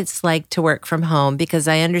about what it's like to work from home, because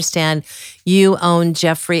I understand you own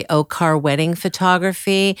Jeffrey Okar Wedding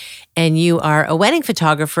Photography, and you are a wedding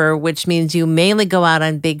photographer, which means you mainly go out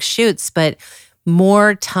on big shoots, but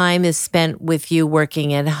more time is spent with you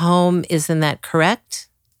working at home. Isn't that correct?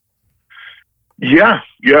 Yeah.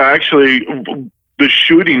 Actually, the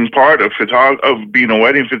shooting part of being a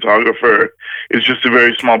wedding photographer is just a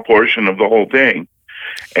very small portion of the whole thing.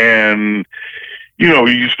 And,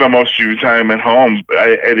 you spend most of your time at home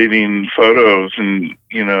editing photos and,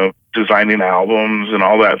 designing albums and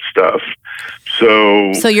all that stuff.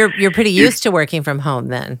 So you're pretty used to working from home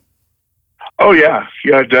then? Oh, yeah.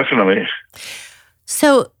 Yeah, definitely.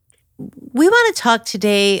 So we want to talk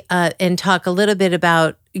today and talk a little bit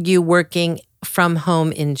about you working from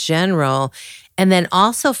home in general, and then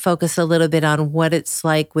also focus a little bit on what it's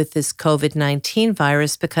like with this COVID-19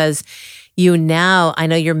 virus, because I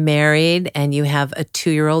know you're married and you have a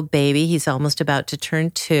 2-year-old baby. He's almost about to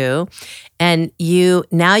turn 2. And you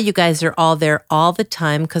guys are all there all the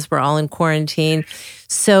time because we're all in quarantine.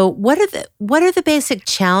 So what are the basic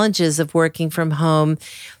challenges of working from home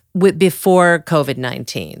before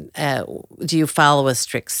COVID-19? Do you follow a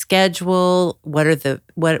strict schedule?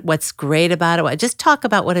 What's great about it? Just talk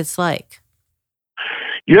about what it's like.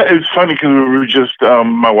 Yeah, it's funny because we were just,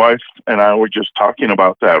 my wife and I were just talking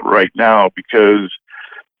about that right now, because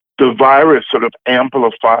the virus sort of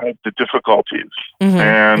amplified the difficulties.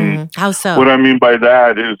 And How so? What I mean by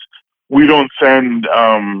that is we don't send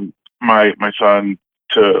my son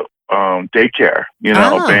to daycare.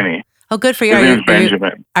 Oh. Benny. Oh, good for you. His name's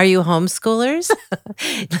Benjamin. Are you homeschoolers?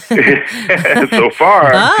 So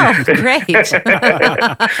far. Oh, great.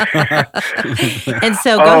 And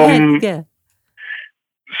so go ahead. Yeah.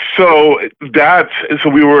 So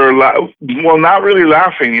we were, not really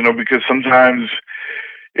laughing, because sometimes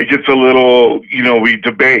it gets a little, we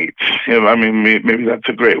debate. I mean, maybe that's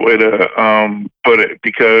a great way to put it,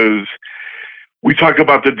 because we talk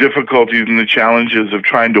about the difficulties and the challenges of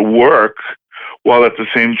trying to work while at the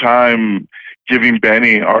same time giving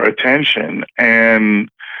Benny our attention. And,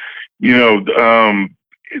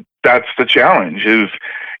 that's the challenge is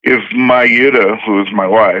if Maida, who is my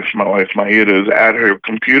wife Maida, is at her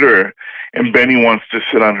computer and Benny wants to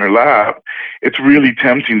sit on her lap, it's really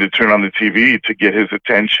tempting to turn on the TV to get his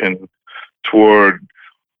attention toward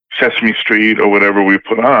Sesame Street or whatever we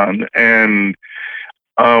put on. And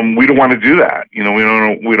we don't want to do that. We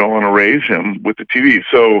don't want to raise him with the TV.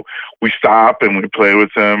 So we stop and we play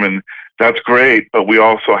with him, and that's great. But we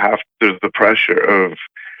also there's the pressure of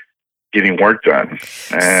getting work done.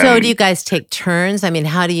 So do you guys take turns? I mean,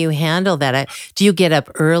 how do you handle that? Do you get up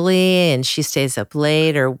early and she stays up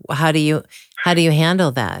late, or how do you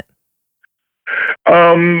handle that?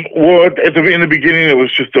 Well, in the beginning, it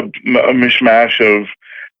was just a mishmash of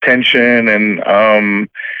tension and,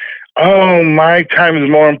 oh, my time is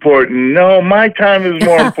more important. No, my time is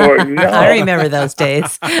more important. No. I remember those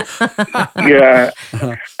days. Yeah.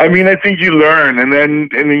 I mean, I think you learn, and then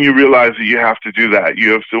you realize that you have to do that.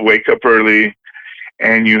 You have to wake up early,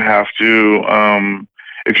 and you have to,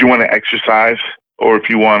 if you want to exercise, or if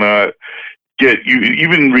you want to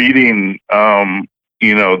even reading, the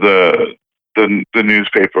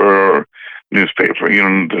newspaper, there's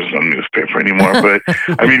no newspaper anymore, but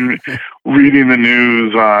I mean, reading the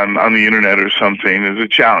news on the internet or something is a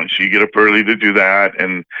challenge. You get up early to do that.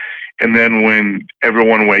 And then when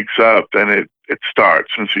everyone wakes up, then it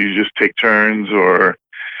starts. And so you just take turns or.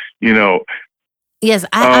 Yes.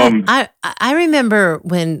 I remember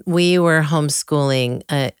when we were homeschooling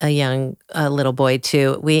a young little boy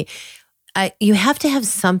too, you have to have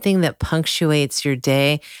something that punctuates your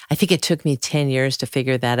day. I think it took me 10 years to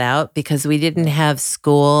figure that out because we didn't have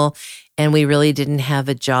school and we really didn't have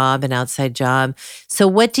an outside job. So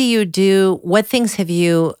what do you do? What things have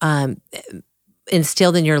you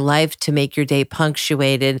instilled in your life to make your day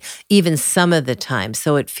punctuated even some of the time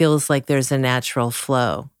so it feels like there's a natural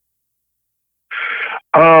flow?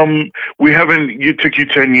 It took you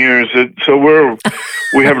 10 years. So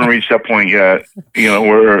we haven't reached that point yet.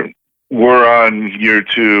 We're on year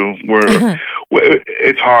 2.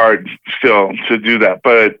 It's hard still to do that.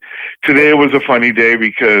 But today was a funny day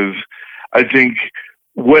because I think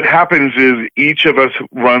what happens is each of us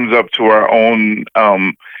runs up to our own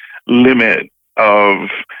limit of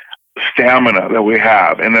stamina that we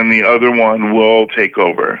have, and then the other one will take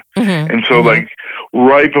over. Mm-hmm. And so, like,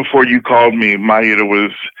 right before you called me, Maida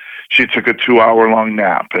she took a 2-hour-long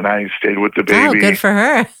nap, and I stayed with the baby. Oh, good for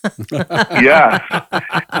her. Yeah.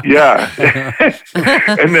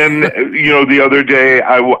 And then, the other day,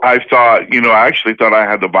 I thought, I actually thought I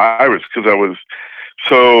had the virus because I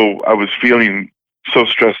was feeling so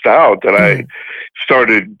stressed out that I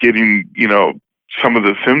started getting, some of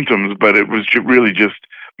the symptoms, but it was really just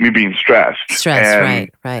me being stressed. Right.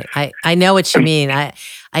 I know what you mean. I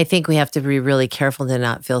think we have to be really careful to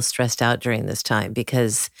not feel stressed out during this time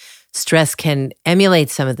because stress can emulate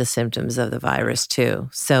some of the symptoms of the virus too.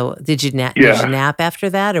 So did you nap after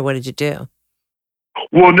that, or what did you do?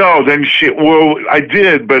 Well, no, I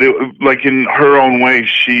did, but like in her own way,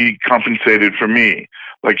 she compensated for me.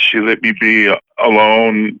 Like she let me be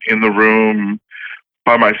alone in the room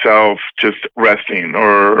by myself, just resting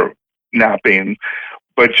or napping,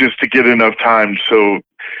 but just to get enough time. So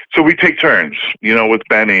we take turns, with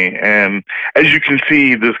Benny. And as you can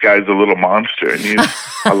see, this guy's a little monster and he's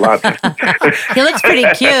a lot. He looks pretty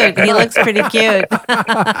cute.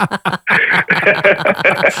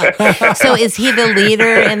 So is he the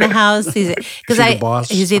leader in the house? Is he the boss?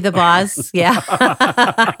 Is he the boss? Yeah.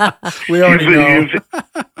 We already know.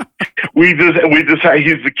 We decide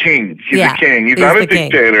he's the king. He's the king. He's not a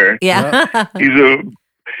dictator. Yeah.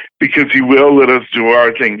 Because he will let us do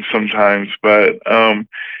our things sometimes, but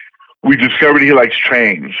we discovered he likes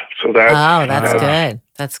trains. So that's good.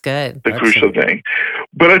 That's good. The crucial thing.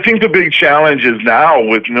 But I think the big challenge is now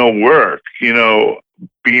with no work,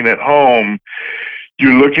 being at home,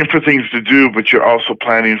 you're looking for things to do, but you're also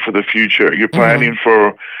planning for the future. You're planning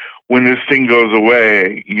for when this thing goes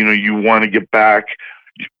away, you want to get back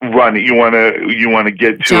running. You want to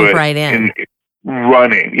get to Jump it. Right in.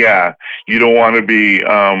 Running, yeah. You don't want to be,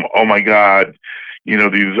 oh my God,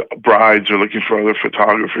 these brides are looking for other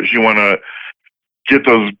photographers. You want to get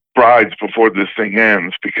those brides before this thing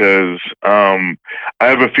ends, because I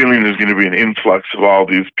have a feeling there's going to be an influx of all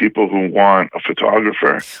these people who want a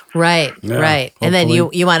photographer. Right, Yeah, right. And then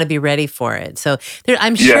you want to be ready for it. So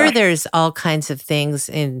I'm sure there's all kinds of things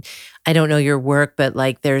in, I don't know your work, but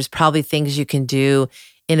like there's probably things you can do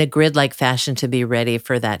in a grid-like fashion to be ready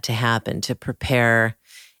for that to happen, to prepare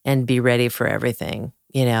and be ready for everything,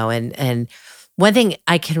 and one thing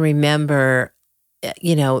I can remember,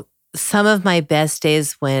 some of my best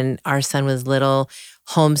days when our son was little,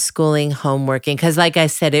 homeschooling, homeworking, because like I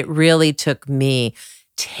said, it really took me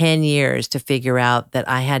 10 years to figure out that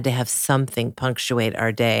I had to have something punctuate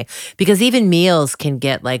our day. Because even meals can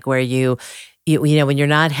get like where you when you're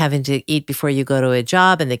not having to eat before you go to a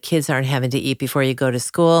job and the kids aren't having to eat before you go to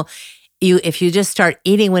school, if you just start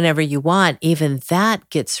eating whenever you want, even that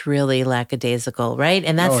gets really lackadaisical, right?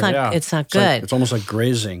 And that's it's not good. It's almost like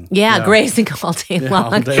grazing. Yeah, grazing all day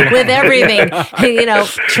long with everything,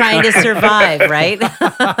 trying to survive, right?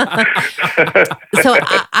 So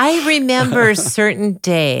I remember certain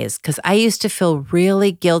days, because I used to feel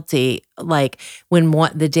really guilty, like when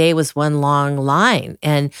the day was one long line.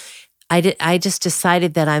 And I just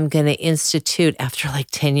decided that I'm going to institute, after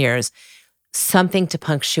like 10 years, something to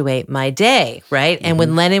punctuate my day, right? And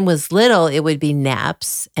when Lennon was little, it would be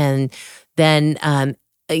naps. And then,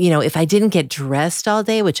 if I didn't get dressed all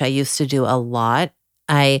day, which I used to do a lot,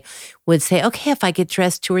 I would say, okay, if I get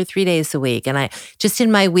dressed 2 or 3 days a week, and I just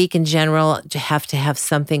in my week in general have to have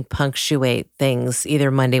something punctuate things,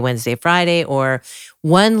 either Monday, Wednesday, Friday, or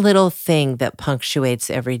one little thing that punctuates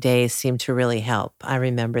every day seemed to really help. I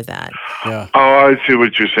remember that. Yeah. Oh, I see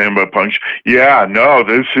what you're saying about Yeah, no,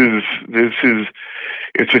 this is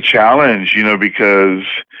it's a challenge, Mm-hmm. because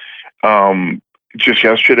just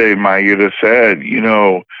yesterday, Maida said,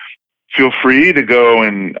 feel free to go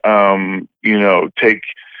and, take,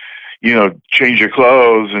 change your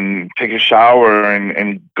clothes and take a shower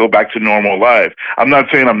and go back to normal life. I'm not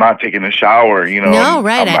saying I'm not taking a shower, No,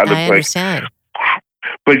 right. I understand.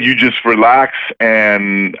 But you just relax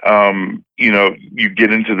and, you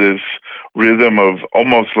get into this rhythm of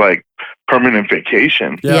almost like permanent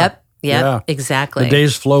vacation. Yeah. Yep, exactly. The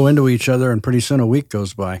days flow into each other, and pretty soon a week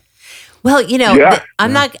goes by. Well,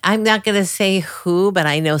 I'm not going to say who, but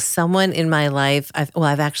I know someone in my life.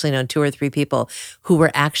 I've actually known 2 or 3 people who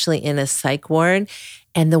were actually in a psych ward,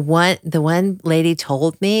 and the one lady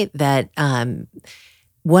told me that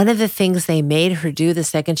one of the things they made her do the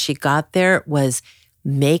second she got there was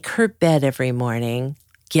make her bed every morning,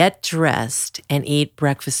 get dressed, and eat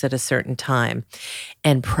breakfast at a certain time.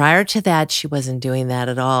 And prior to that, she wasn't doing that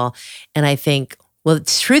at all. And I think, well,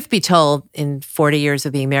 truth be told, in 40 years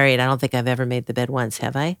of being married, I don't think I've ever made the bed once,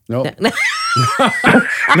 have I? Nope. No.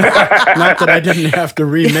 Not that I didn't have to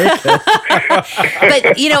remake it.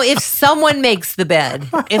 But, if someone makes the bed,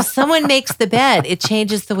 it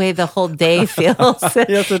changes the way the whole day feels.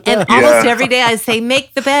 Yes, it does. And almost every day I say,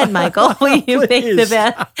 make the bed, Michael. Will you make the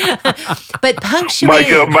bed? But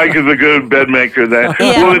punctuate. Mike is a good bed maker.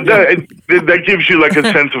 Well, that gives you like a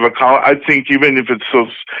sense of I think even if it's so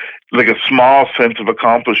like a small sense of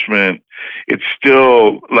accomplishment, it's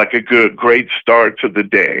still like a great start to the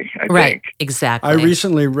day, I think. Exactly. I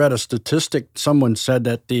recently read a statistic. Someone said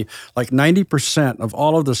that 90% of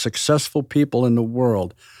all of the successful people in the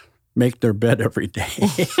world make their bed every day.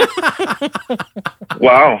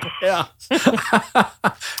 Wow. Yeah.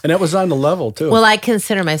 And it was on the level, too. Well, I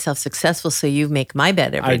consider myself successful, so you make my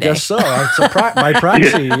bed every day. I guess so. It's by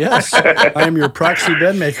proxy, yes. I am your proxy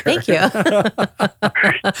bed maker. Thank you.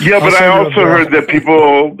 Yeah, but I also heard that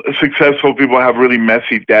successful people have really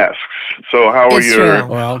messy desks. So how are your... True.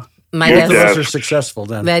 Well, My both of desk. us are successful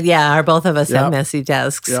then. But both of us have messy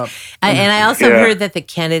desks. Yep. And I also heard that the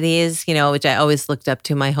Kennedys, which I always looked up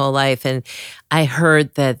to my whole life, and I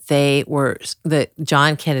heard that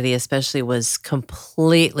John Kennedy especially was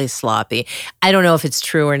completely sloppy. I don't know if it's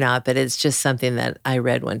true or not, but it's just something that I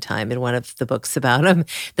read one time in one of the books about him,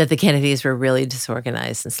 that the Kennedys were really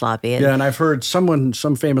disorganized and sloppy. And I've heard some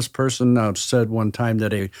famous person said one time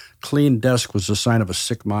that a clean desk was a sign of a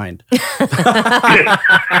sick mind.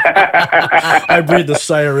 I breathed a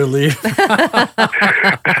sigh of relief. I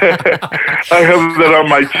have that on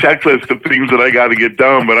my checklist of things that I got to get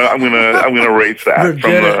done, but I'm gonna erase that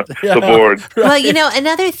from the board. Well,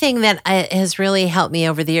 another thing that has really helped me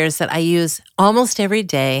over the years that I use almost every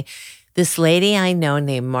day. This lady I know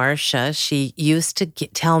named Marcia, she used to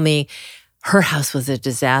tell me her house was a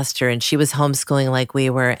disaster, and she was homeschooling like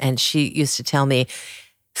we were, and she used to tell me,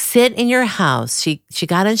 sit in your house. She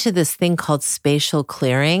got into this thing called spatial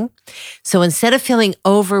clearing. So instead of feeling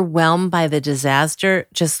overwhelmed by the disaster,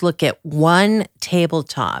 just look at one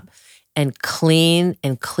tabletop and clean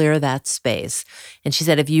and clear that space. And she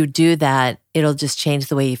said, if you do that, it'll just change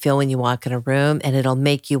the way you feel when you walk in a room, and it'll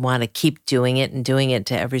make you want to keep doing it and doing it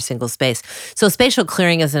to every single space. So spatial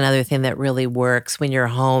clearing is another thing that really works when you're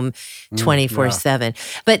home 24/7.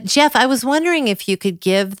 But Jeff, I was wondering if you could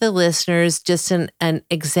give the listeners just an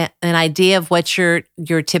idea of what your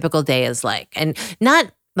typical day is like, and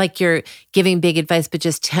not like you're giving big advice, but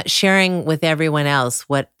just sharing with everyone else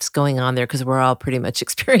what's going on there, because we're all pretty much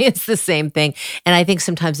experience the same thing. And I think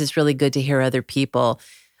sometimes it's really good to hear other people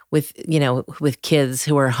with kids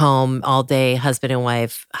who are home all day, husband and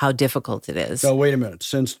wife, how difficult it is. So wait a minute.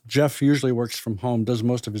 Since Jeff usually works from home, does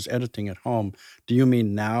most of his editing at home, do you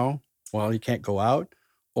mean now while he can't go out?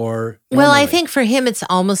 Or well, I think for him it's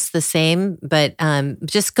almost the same, but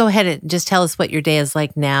just go ahead and just tell us what your day is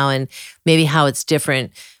like now, and maybe how it's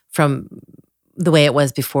different from the way it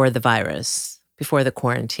was before the virus, before the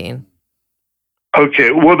quarantine.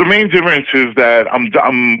 Okay. Well, the main difference is that I'm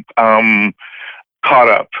caught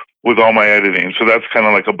up with all my editing, so that's kind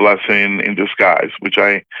of like a blessing in disguise, which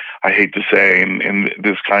I hate to say in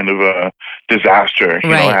this kind of a disaster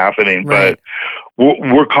happening, right. But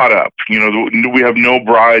we're caught up. We have no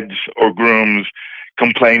brides or grooms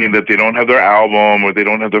complaining that they don't have their album or they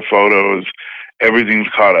don't have their photos. Everything's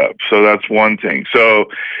caught up. So that's one thing. So,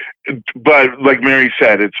 but like Mary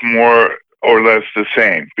said, it's more or less the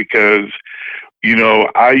same because,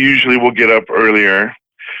 I usually will get up earlier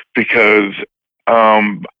because I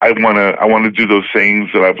want to do those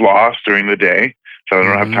things that I've lost during the day, so I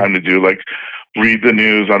don't have time to do, like read the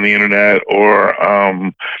news on the internet or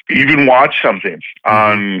even watch something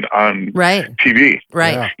on TV.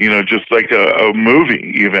 Right. Just like a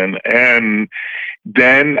movie even. And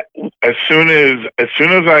then as soon as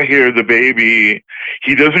I hear the baby,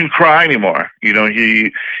 he doesn't cry anymore.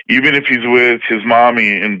 He, even if he's with his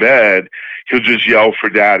mommy in bed, he'll just yell for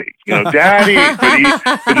daddy, daddy, but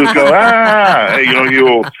he'll just go, ah,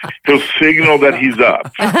 he'll signal that he's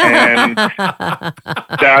up. And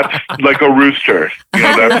that's like a rooster,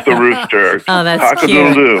 that's the rooster. Oh, that's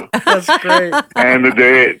Cock-a-doodle-doo. That's great. And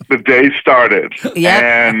the day started.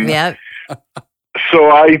 Yep.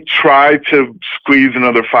 So I try to squeeze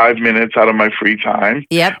another 5 minutes out of my free time.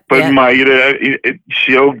 Yep. But Maida,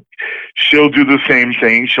 she'll do the same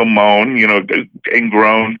thing. She'll moan, and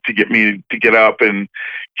groan to get me to get up and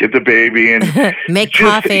get the baby and make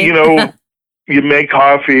coffee. You make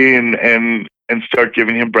coffee and start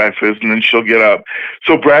giving him breakfast, and then she'll get up.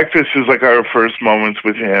 So breakfast is like our first moments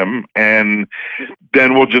with him, and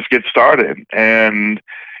then we'll just get started. And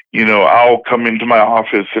I'll come into my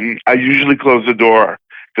office, and I usually close the door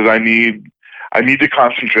because I need to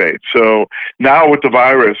concentrate. So now with the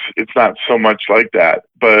virus, it's not so much like that,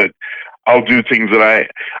 but I'll do things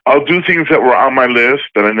that were on my list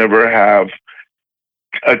that I never have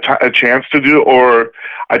a chance to do, or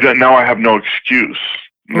now I have no excuse.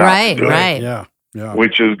 Right. Yeah.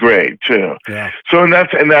 Which is great too. Yeah. So and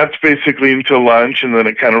that's basically until lunch, and then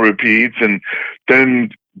it kind of repeats, and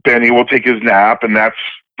then Benny will take his nap, and that's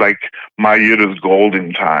like Mayura's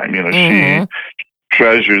golden time. She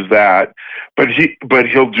treasures that. But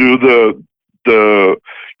he'll do the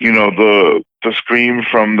scream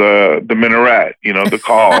from the minaret, the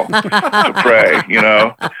call to pray,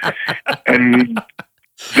 and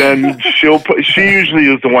then she usually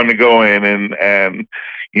is the one to go in and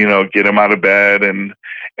get him out of bed, and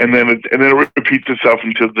then it repeats itself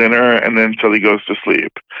until dinner, and then until he goes to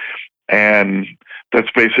sleep. And that's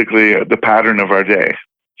basically the pattern of our day.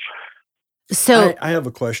 So I have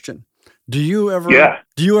a question. Do you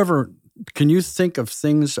ever can you think of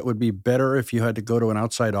things that would be better if you had to go to an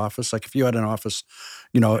outside office? Like if you had an office,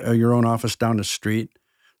 your own office down the street,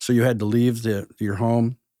 so you had to leave your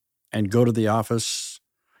home and go to the office,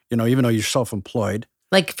 even though you're self-employed.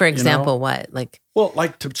 like, for example, what?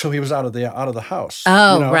 So he was out of the house.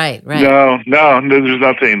 Oh, right. No, there's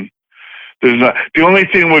nothing. There's not. The only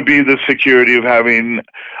thing would be the security of having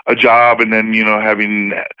a job and then,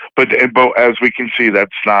 but as we can see,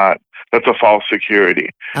 that's a false security.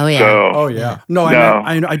 Oh, yeah. Oh, yeah. No,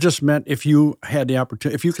 I just meant if you had the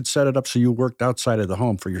opportunity, if you could set it up so you worked outside of the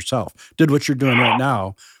home for yourself, did what you're doing right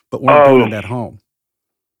now, but weren't doing it at home.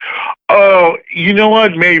 Oh, you know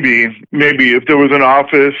what? Maybe if there was an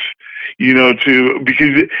office,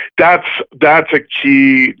 because that's a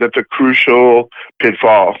key, that's a crucial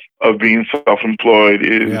pitfall of being self-employed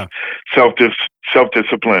is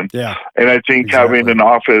self-discipline. Yeah. And I think having an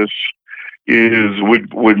office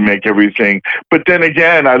would make everything. But then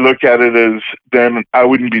again, I look at it as then I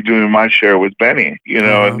wouldn't be doing my share with Benny,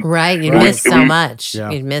 and right. You'd miss so much. Yeah.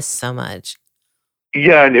 You'd miss so much.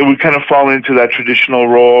 Yeah, and it would kind of fall into that traditional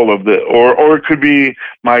role of or it could be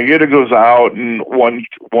Mayeda goes out and one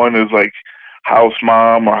is like house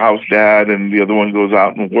mom or house dad, and the other one goes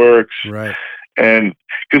out and works. Right. And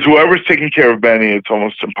because whoever's taking care of Benny, it's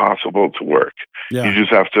almost impossible to work. Yeah. You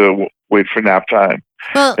just have to wait for nap time.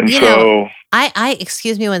 Well, and so I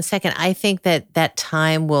excuse me one second. I think that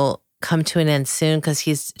time will come to an end soon because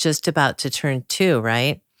he's just about to turn 2,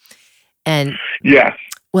 right? And yeah.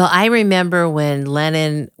 Well, I remember when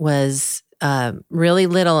Lennon was really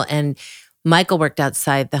little and Michael worked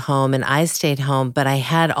outside the home and I stayed home, but I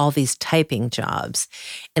had all these typing jobs.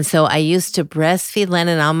 And so I used to breastfeed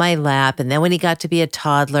Lennon on my lap. And then when he got to be a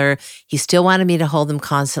toddler, he still wanted me to hold him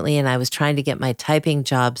constantly. And I was trying to get my typing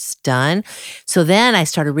jobs done. So then I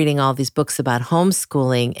started reading all these books about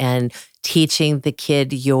homeschooling and teaching the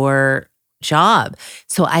kid your job.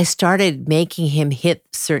 So I started making him hit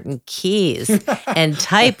certain keys and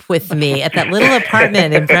type with me at that little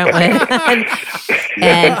apartment in Brentwood.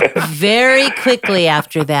 And very quickly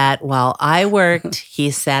after that, while I worked, he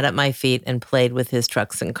sat at my feet and played with his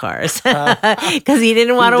trucks and cars because he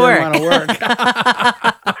didn't want to work.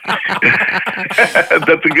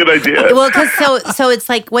 That's a good idea. Well, because so it's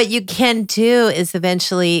like what you can do is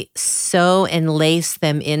eventually sew and lace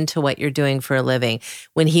them into what you're doing for a living.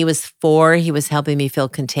 When he was 4, he was helping me fill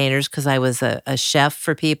containers because I was a chef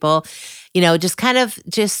for people.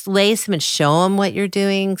 Just lace him and show him what you're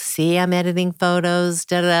doing. See, I'm editing photos,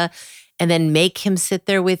 and then make him sit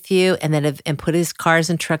there with you and put his cars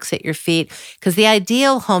and trucks at your feet. Because the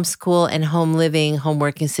ideal homeschool and home living, home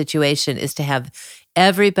working situation is to have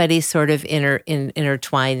everybody sort of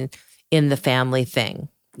intertwine in the family thing.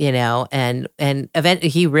 And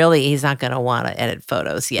eventually he's not going to want to edit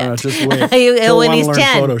photos yet. Just wait. When he's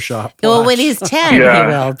 10. Photoshop. Well, when he's 10, he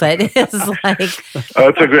will. But it's like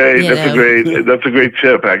that's a great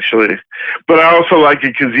tip, actually. But I also like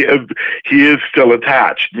it because he is still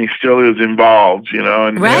attached and he still is involved,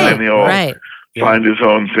 and he'll find his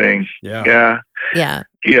own thing. Yeah.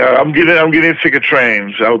 Yeah, I'm getting sick of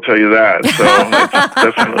trains. I'll tell you that. So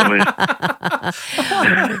definitely.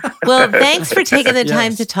 Well, thanks for taking the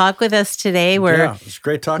time to talk with us today. It's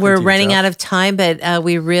great talking to you. We're running out of time, but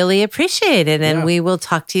we really appreciate it, and we will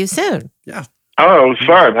talk to you soon. Yeah. Oh, it was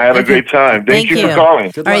fun. I had a great time. Thank you for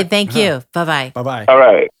calling. All right, thank you. Bye-bye. Bye-bye. All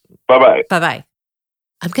right. Bye-bye. Bye-bye.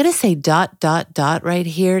 I'm going to say ... right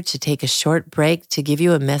here to take a short break to give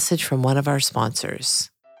you a message from one of our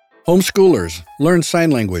sponsors. Homeschoolers, learn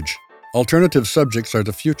sign language. Alternative subjects are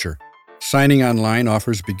the future. Signing Online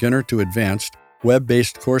offers beginner to advanced,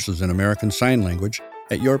 web-based courses in American Sign Language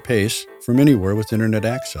at your pace from anywhere with internet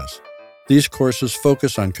access. These courses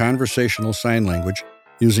focus on conversational sign language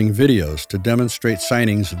using videos to demonstrate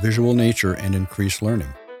signing's visual nature and increase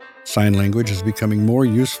learning. Sign language is becoming more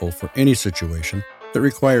useful for any situation that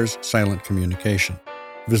requires silent communication.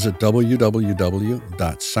 Visit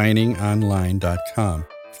www.signingonline.com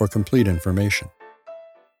for complete information.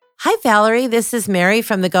 Hi, Valerie. This is Mary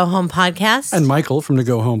from the Go Home Podcast. And Michael from the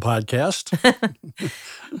Go Home Podcast.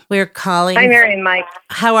 We're calling. Hi, Mary and Mike.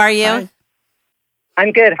 How are you? Hi.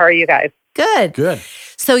 I'm good. How are you guys? Good.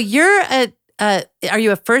 So you're are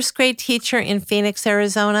you a first grade teacher in Phoenix,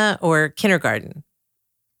 Arizona, or kindergarten?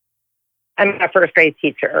 I'm a first grade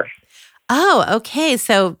teacher. Oh, okay.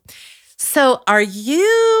 So are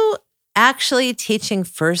you actually teaching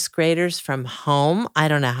first graders from home? I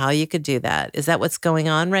don't know how you could do that. Is that what's going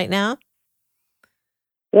on right now?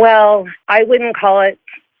 Well, I wouldn't call it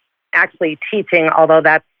actually teaching, although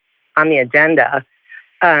that's on the agenda.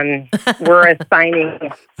 We're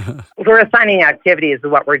assigning activities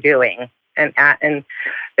is what we're doing. And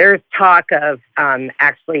there's talk of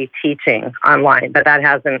actually teaching online, but that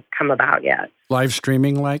hasn't come about yet. Live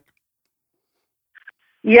streaming like?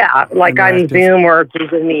 Yeah, like on Zoom or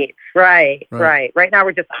Google Meet. Right. Right now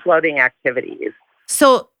we're just uploading activities.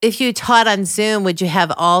 So if you taught on Zoom, would you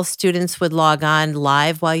have all students would log on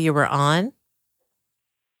live while you were on?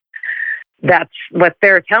 That's what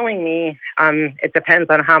they're telling me. It depends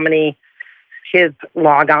on how many kids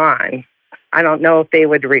log on. I don't know if they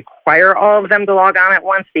would require all of them to log on at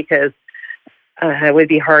once because it would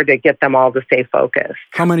be hard to get them all to stay focused.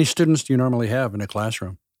 How many students do you normally have in a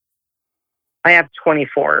classroom? I have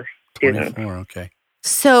 24 students. 24, okay.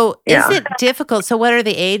 So is it difficult? So what are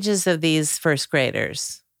the ages of these first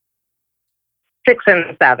graders? 6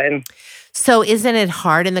 and 7. So isn't it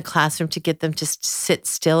hard in the classroom to get them to sit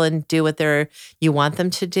still and do what you want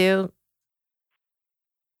them to do?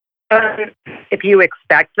 If you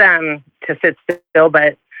expect them to sit still,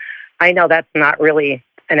 but I know that's not really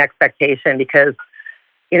an expectation because,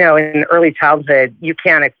 in early childhood, you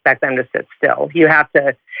can't expect them to sit still. You have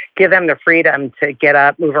to give them the freedom to get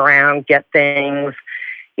up, move around, get things.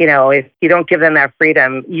 If you don't give them that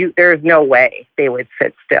freedom, there's no way they would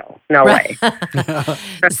sit still. No way.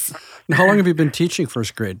 How long have you been teaching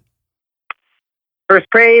first grade? First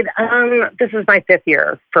grade, this is my 5th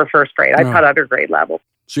year for first grade. I taught other grade levels.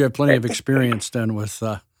 So you have plenty of experience then with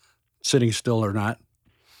sitting still or not.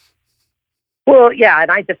 Well, yeah, and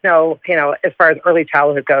I just know, as far as early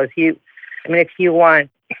childhood goes, if you want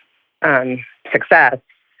success,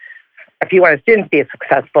 if you want a student to be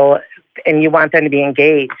successful and you want them to be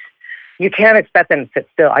engaged, you can't expect them to sit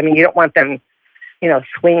still. You don't want them,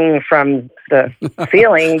 swinging from the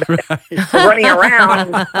ceiling, running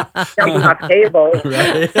around, jumping off tables.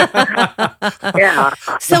 Yeah.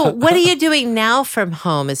 So what are you doing now from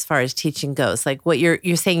home as far as teaching goes? Like what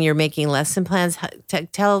you're saying you're making lesson plans?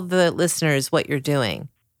 Tell the listeners what you're doing.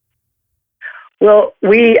 Well,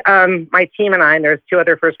 my team and I, and there's 2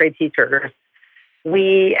 other first grade teachers,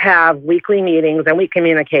 we have weekly meetings and we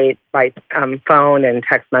communicate by phone and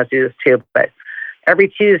text messages too. But every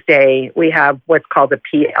Tuesday we have what's called a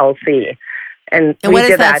PLC. And what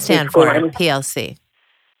does that stand for, PLC?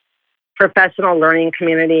 Professional Learning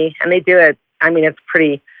Community. And they do it, it's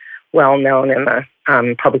pretty well known in the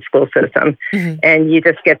public school system. Mm-hmm. And you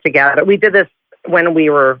just get together. We did this when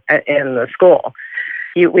we were in the school.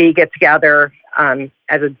 We get together at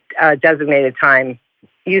a designated time.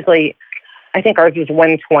 Usually, I think ours is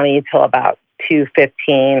 1:20 till about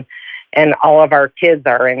 2:15, and all of our kids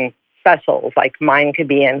are in specials. Like mine could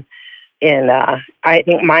be in I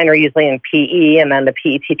think mine are usually in PE, and then the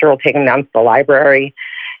PE teacher will take them down to the library.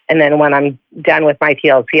 And then when I'm done with my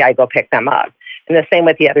TLC, I go pick them up. And the same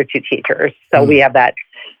with the other 2 teachers. So we have that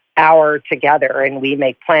hour together, and we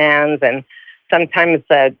make plans. And sometimes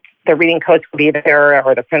the reading coach will be there,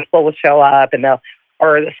 or the principal will show up,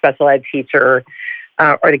 or the special ed teacher,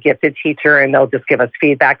 or the gifted teacher, and they'll just give us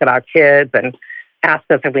feedback about kids and ask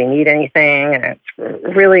us if we need anything. And it's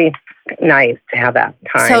really nice to have that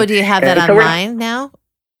time. So do you have that online now?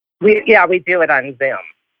 We do it on Zoom.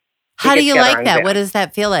 How do you like that? Zoom. What does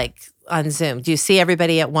that feel like on Zoom? Do you see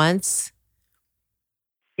everybody at once?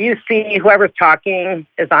 You see whoever's talking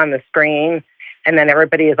is on the screen, and then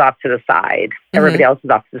everybody is off to the side. Mm-hmm. Everybody else is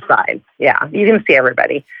off to the side. Yeah, you can see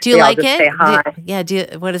everybody. Do you like it? Say hi.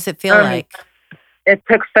 What does it feel like? It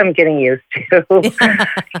took some getting used to,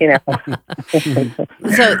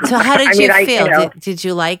 So how did you feel? Did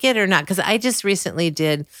you like it or not? Because I just recently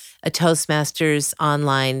did a Toastmasters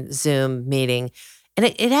online Zoom meeting, and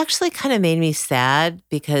it actually kind of made me sad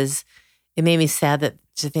because it made me sad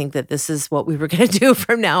to think that this is what we were going to do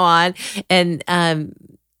from now on. And I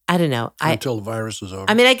don't know. Until the virus was over.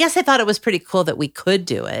 I guess I thought it was pretty cool that we could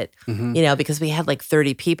do it, because we had like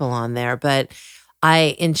 30 people on there, but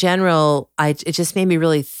in general, it just made me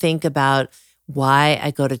really think about why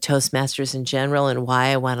I go to Toastmasters in general and why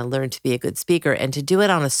I want to learn to be a good speaker. And to do it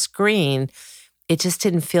on a screen, it just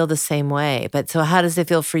didn't feel the same way. But so how does it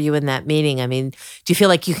feel for you in that meeting? Do you feel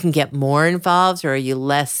like you can get more involved, or are you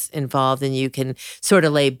less involved and you can sort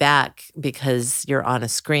of lay back because you're on a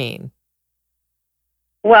screen?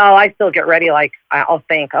 Well, I still get ready. Like I'll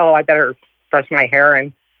think, I better brush my hair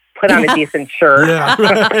and put on a decent shirt.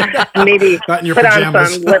 Yeah. Maybe put pajamas. on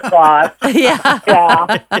some lip gloss. Yeah.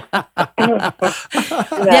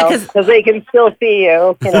 Because they can still see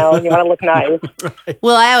you. You want to look nice. Right.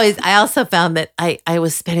 Well, I also found that I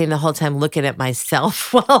was spending the whole time looking at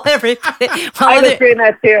myself while everybody. I was doing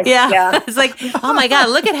that too. Yeah. It's like, oh my God,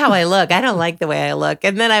 look at how I look. I don't like the way I look.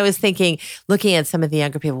 And then I was looking at some of the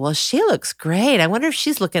younger people. Well, she looks great. I wonder if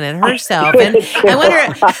she's looking at herself. And I wonder.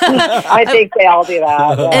 I think they all do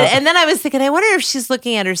that. Yeah. And then I was thinking, I wonder if she's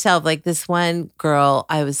looking at herself. Like this one girl,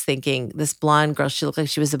 I was thinking, this blonde girl, she looked like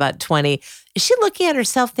she was about 20. Is she looking at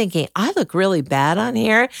herself thinking, I look really bad on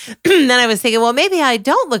here? Then I was thinking, well, maybe I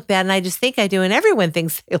don't look bad and I just think I do, and everyone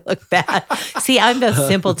thinks they look bad. See, I'm the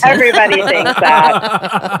simpleton. Everybody thinks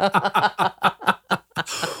that.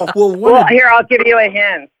 Well, here, I'll give you a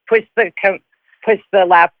hint. Push the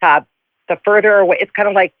laptop. The further away, it's kind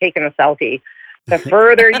of like taking a selfie. The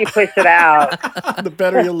further you push it out, the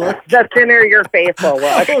better you look. The thinner your face will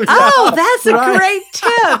look. Oh, that's a great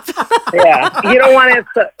tip. Yeah, you don't want it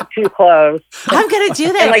too close. I'm going to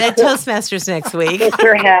do that at Toastmasters next week. Put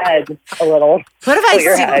your head a little. What if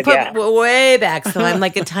I put way back so I'm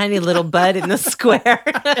like a tiny little bud in the square?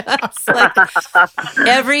 It's like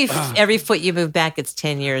every foot you move back, it's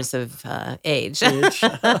 10 years of age.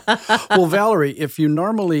 Well, Valerie, if you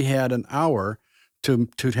normally had an hour to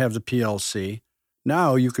have the PLC.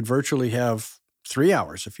 Now you could virtually have 3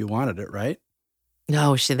 hours if you wanted it, right?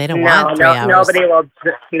 No, they don't want 3 hours. Nobody will.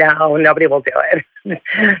 No, nobody will do it.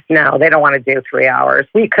 No, they don't want to do 3 hours.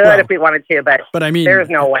 We could if we wanted to, but I mean, there's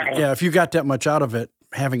no way. Yeah, if you got that much out of it,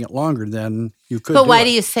 having it longer, then you could. But why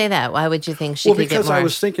do you say that? Why would you think she could get more? Because I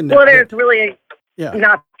was thinking that. Well, there's really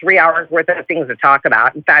not 3 hours worth of things to talk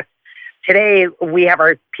about. In fact, today we have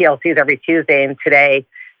our PLCs every Tuesday, and today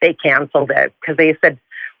they canceled it because they said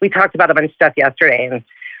we talked about a bunch of stuff yesterday, and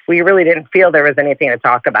we really didn't feel there was anything to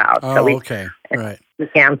talk about. Oh, so we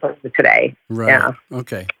canceled it today. Right. Yeah.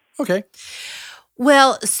 Okay.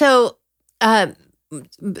 Well, so tell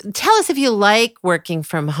us if you like working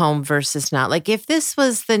from home versus not. Like if this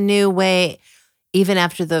was the new way, even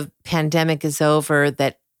after the pandemic is over,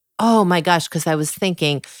 that, oh my gosh, because I was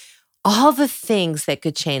thinking all the things that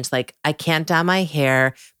could change. Like I can't dye my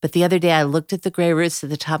hair, but the other day I looked at the gray roots at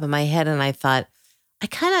the top of my head and I thought, I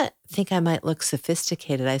kind of think I might look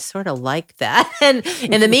sophisticated. I sort of like that. And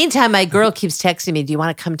in the meantime, my girl keeps texting me, do you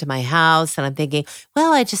want to come to my house? And I'm thinking,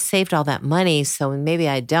 well, I just saved all that money, so maybe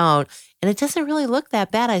I don't. And it doesn't really look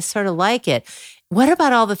that bad. I sort of like it. What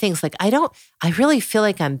about all the things? Like I really feel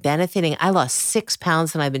like I'm benefiting. I lost 6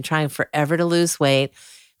 pounds and I've been trying forever to lose weight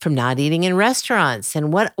from not eating in restaurants.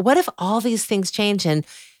 And what if all these things change and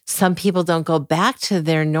some people don't go back to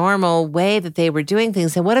their normal way that they were doing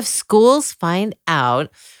things? And what if schools find out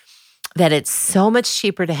that it's so much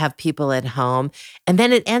cheaper to have people at home, and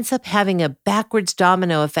then it ends up having a backwards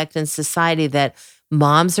domino effect in society that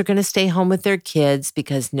moms are going to stay home with their kids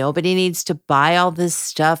because nobody needs to buy all this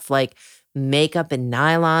stuff like makeup and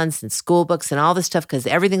nylons and school books and all this stuff because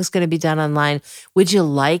everything's going to be done online. Would you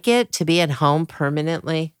like it to be at home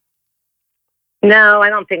permanently? No, I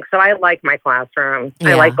don't think so. I like my classroom. Yeah.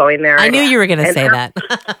 I like going there. I knew you were going to say that.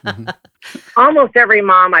 Almost every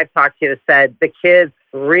mom I've talked to said the kids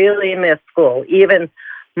really miss school. Even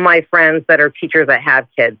my friends that are teachers that have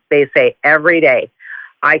kids, they say every day,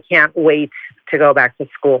 I can't wait to go back to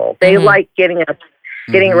school. They like getting up,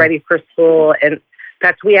 getting ready for school. And in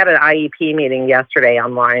fact, we had an IEP meeting yesterday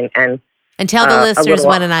online. And tell the listeners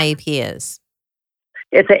what an IEP is.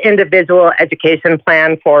 It's an individual education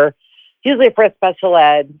plan for usually for a special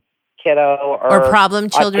ed kiddo or problem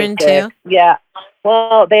children autistic. too. Yeah.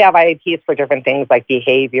 Well, they have IEPs for different things like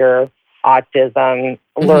behavior, autism,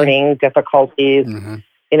 learning difficulties.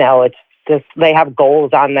 You know, it's just, they have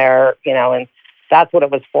goals on there, you know, and that's what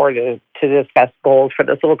it was for, to discuss goals for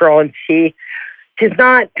this little girl. And she's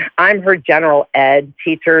not, I'm her general ed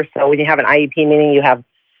teacher. So when you have an IEP meeting, you have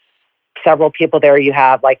several people there. You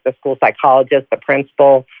have like the school psychologist, the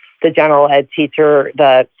principal, the general ed teacher,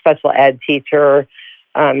 the special ed teacher.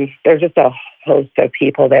 There's just a host of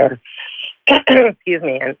people there. Excuse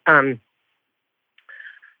me. And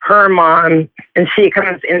her mom, and she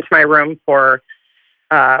comes into my room for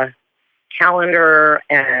calendar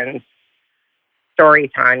and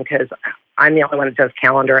story time because I'm the only one that does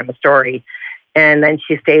calendar and the story. And then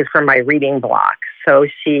she stays for my reading block. So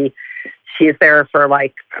she's there for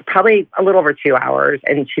like probably a little over 2 hours,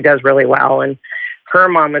 and she does really well. And her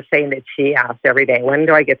mom was saying that she asked every day, when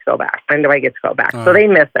do I get to go back? When do I get to go back? So they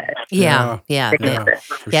miss it. Yeah. Sure.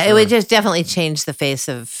 It would just definitely change the face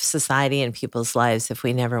of society and people's lives if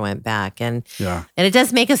we never went back. And it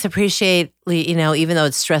does make us appreciate, you know, even though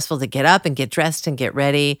it's stressful to get up and get dressed and get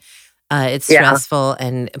ready, it's stressful,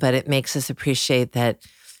 but it makes us appreciate that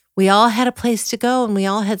we all had a place to go and we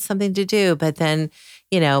all had something to do. But then,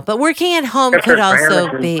 you know, but working at home could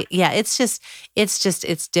also be,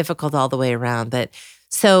 it's difficult all the way around. But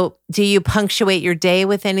so do you punctuate your day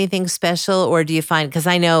with anything special, or do you find, because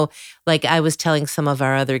I know, like I was telling some of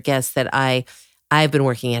our other guests that I've been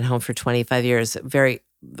working at home for 25 years,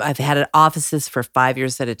 I've had offices for 5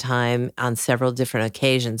 years at a time on several different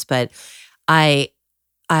occasions, but I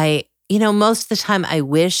you know, most of the time I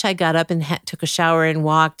wish I got up and took a shower and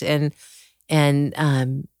walked and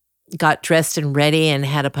got dressed and ready and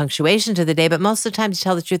had a punctuation to the day. But most of the time, to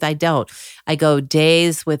tell the truth, I don't. I go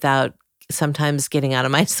days without sometimes getting out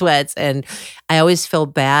of my sweats. And I always feel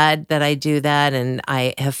bad that I do that. And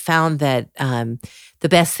I have found that the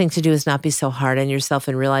best thing to do is not be so hard on yourself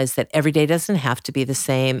and realize that every day doesn't have to be the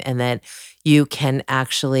same, and that you can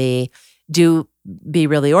actually be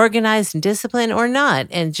really organized and disciplined or not,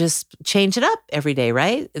 and just change it up every day,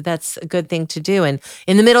 right? That's a good thing to do. And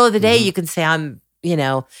in the middle of the day, you can say, I'm going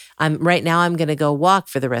to go walk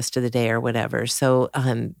for the rest of the day or whatever. So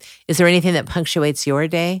is there anything that punctuates your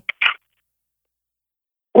day?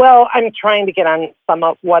 Well, I'm trying to get on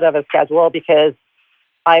somewhat of a schedule because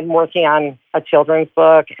I'm working on a children's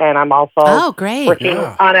book, and I'm also working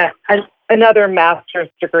on another master's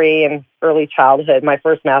degree in early childhood. My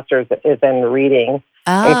first master's is in reading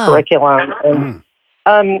and curriculum.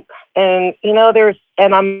 And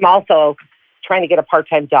and I'm also trying to get a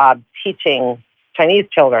part-time job teaching Chinese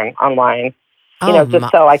children online.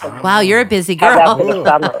 Just so I can. Wow, you're a busy girl. Have that for the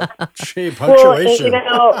summer. Gee, punctuation.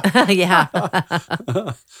 Yeah.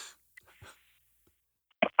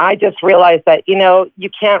 I just realized that, you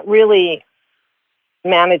can't really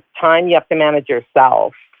manage time. You have to manage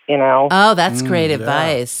yourself, Oh, that's great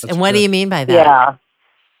advice. And what do you mean by that?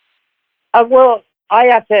 Yeah. Well, I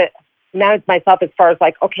have to manage myself as far as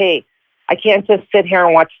like, okay, I can't just sit here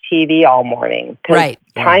and watch TV all morning. Right.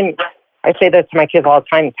 Time, I say this to my kids all the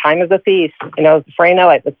time, time is a thief. Before I know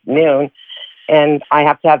it, it's noon. And I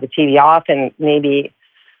have to have the TV off and maybe,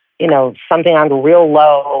 something on real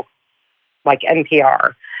low, like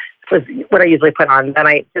NPR was what I usually put on. Then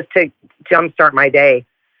just to jumpstart my day,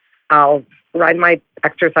 I'll ride my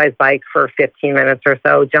exercise bike for 15 minutes or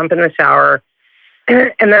so, jump in the shower,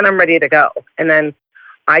 and then I'm ready to go. And then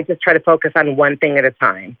I just try to focus on one thing at a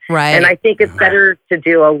time. Right. And I think it's better to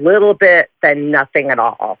do a little bit than nothing at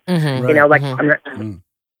all. Mm-hmm.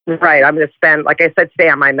 Right. I'm going to spend, like I said today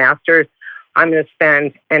on my master's, I'm going to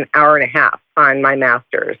spend an hour and a half on my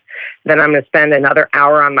master's. Then I'm going to spend another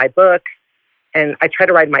hour on my book. And I try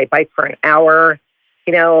to ride my bike for an hour,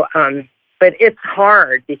 but it's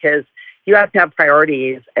hard because you have to have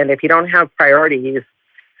priorities. And if you don't have priorities,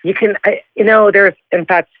 you can, in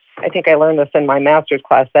fact, I think I learned this in my master's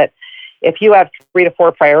class, that if you have 3 to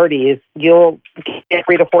 4 priorities, you'll get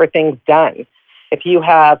 3 to 4 things done. If you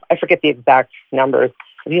have, I forget the exact numbers,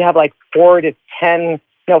 if you have like 4 to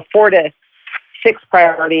 6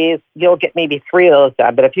 priorities, you'll get maybe 3 of those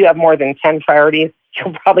done. But if you have more than 10 priorities,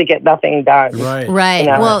 you'll probably get nothing done. Right.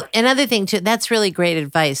 Well, another thing too, that's really great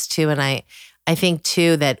advice too. And I think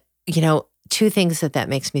too that, 2 things that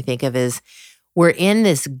makes me think of is we're in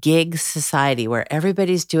this gig society where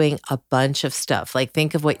everybody's doing a bunch of stuff. Like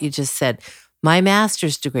think of what you just said, my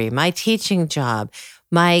master's degree, my teaching job,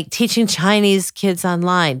 my teaching Chinese kids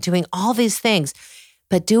online, doing all these things.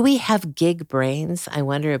 But do we have gig brains? I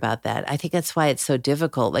wonder about that. I think that's why it's so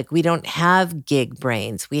difficult. Like we don't have gig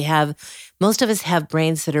brains. Most of us have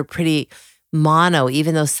brains that are pretty mono,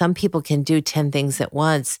 even though some people can do 10 things at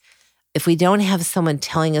once. If we don't have someone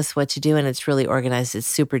telling us what to do and it's really organized, it's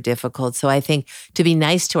super difficult. So I think to be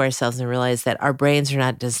nice to ourselves and realize that our brains are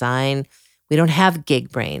not designed. We don't have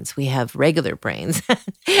gig brains. We have regular brains.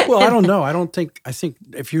 Well, I don't know. I think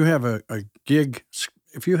if you have a gig,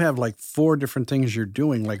 if you have like 4 different things you're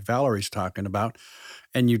doing, like Valerie's talking about,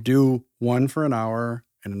 and you do one for an hour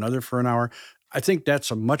and another for an hour, I think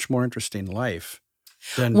that's a much more interesting life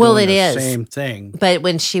than doing the same thing. But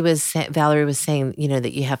when Valerie was saying,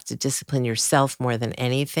 that you have to discipline yourself more than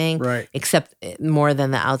anything, right? Except more than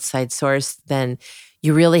the outside source, then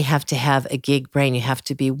you really have to have a gig brain. You have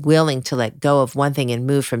to be willing to let go of one thing and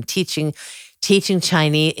move from teaching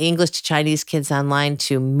English to Chinese kids online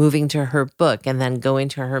to moving to her book and then going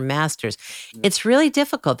to her master's. It's really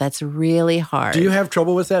difficult. That's really hard. Do you have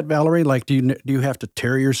trouble with that, Valerie? Like, do you have to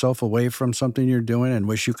tear yourself away from something you're doing and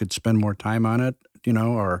wish you could spend more time on it?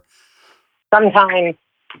 Or sometimes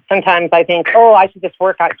I think, I should just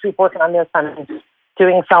keep working on this. I'm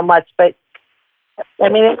doing so much, but I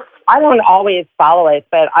mean, I don't always follow it,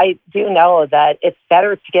 but I do know that it's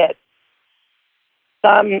better to get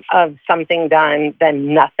some of something done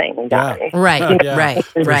than nothing done. Yeah. Right, right.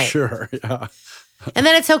 For sure, yeah. And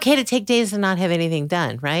then it's okay to take days and not have anything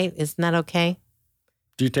done, right? Isn't that okay?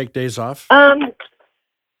 Do you take days off?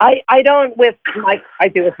 I don't I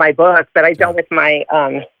do with my book, but I don't with my,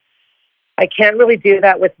 I can't really do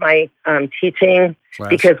that with my teaching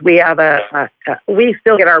because we have we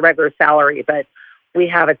still get our regular salary, but we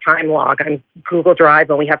have a time log on Google Drive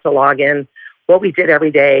and we have to log in what we did every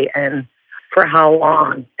day and for how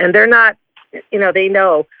long. And they're not, they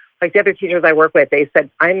know, like the other teachers I work with, they said,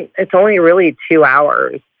 it's only really 2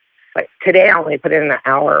 hours. Like today I only put in an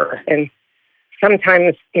hour and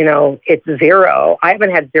sometimes, it's 0. I haven't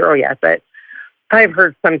had 0 yet, but I've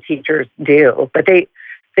heard some teachers do, but they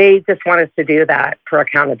just want us to do that for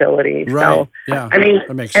accountability. Right. So, yeah, I mean,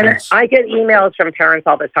 that makes sense. I get emails from parents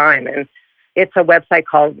all the time, and it's a website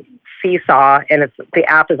called Seesaw, and the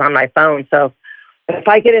app is on my phone. So if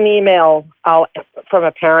I get an email from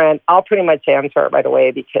a parent, I'll pretty much answer it right away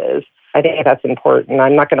because I think that's important.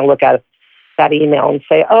 I'm not going to look at that email and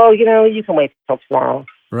say, you can wait till tomorrow.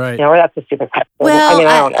 Right. Or that's a stupid question.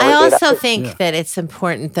 Well, I also think that it's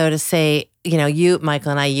important, though, to say, you,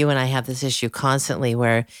 Michael, and you and I have this issue constantly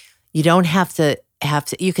where you don't have to,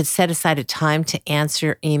 you could set aside a time to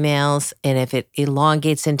answer emails. And if it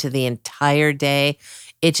elongates into the entire day,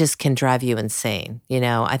 it just can drive you insane.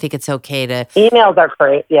 I think it's okay to emails are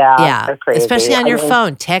crazy. Yeah, they're crazy. Especially on your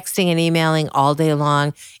phone, texting and emailing all day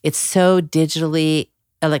long. It's so digitally,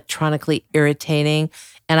 electronically irritating.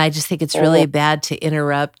 And I just think it's really bad to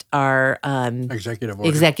interrupt our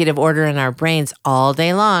executive order in our brains all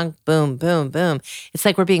day long. Boom, boom, boom. It's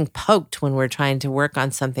like we're being poked when we're trying to work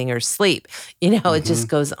on something or sleep. It just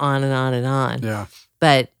goes on and on and on. Yeah.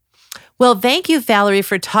 But, well, thank you, Valerie,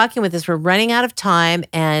 for talking with us. We're running out of time.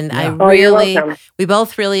 And you're welcome. we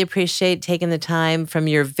both really appreciate taking the time from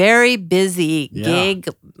your very busy gig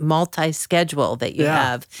multi-schedule that you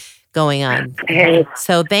have going on.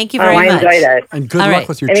 So thank you very much. I enjoyed it. And good luck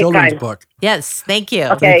with your children's book. Yes, thank you.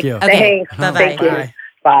 Okay, Thank you. Okay, thanks. bye-bye. Thank you.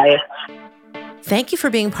 Bye. Thank you for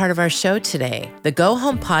being part of our show today. The Go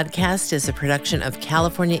Home Podcast is a production of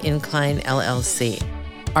California Incline, LLC.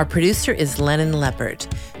 Our producer is Lennon Leppert.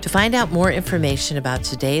 To find out more information about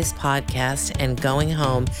today's podcast and going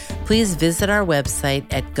home, please visit our website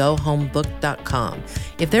at gohomebook.com.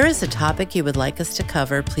 If there is a topic you would like us to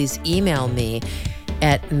cover, please email me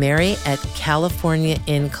at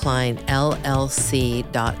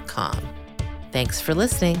mary@californiainclinellc.com. Thanks for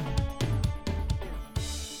listening.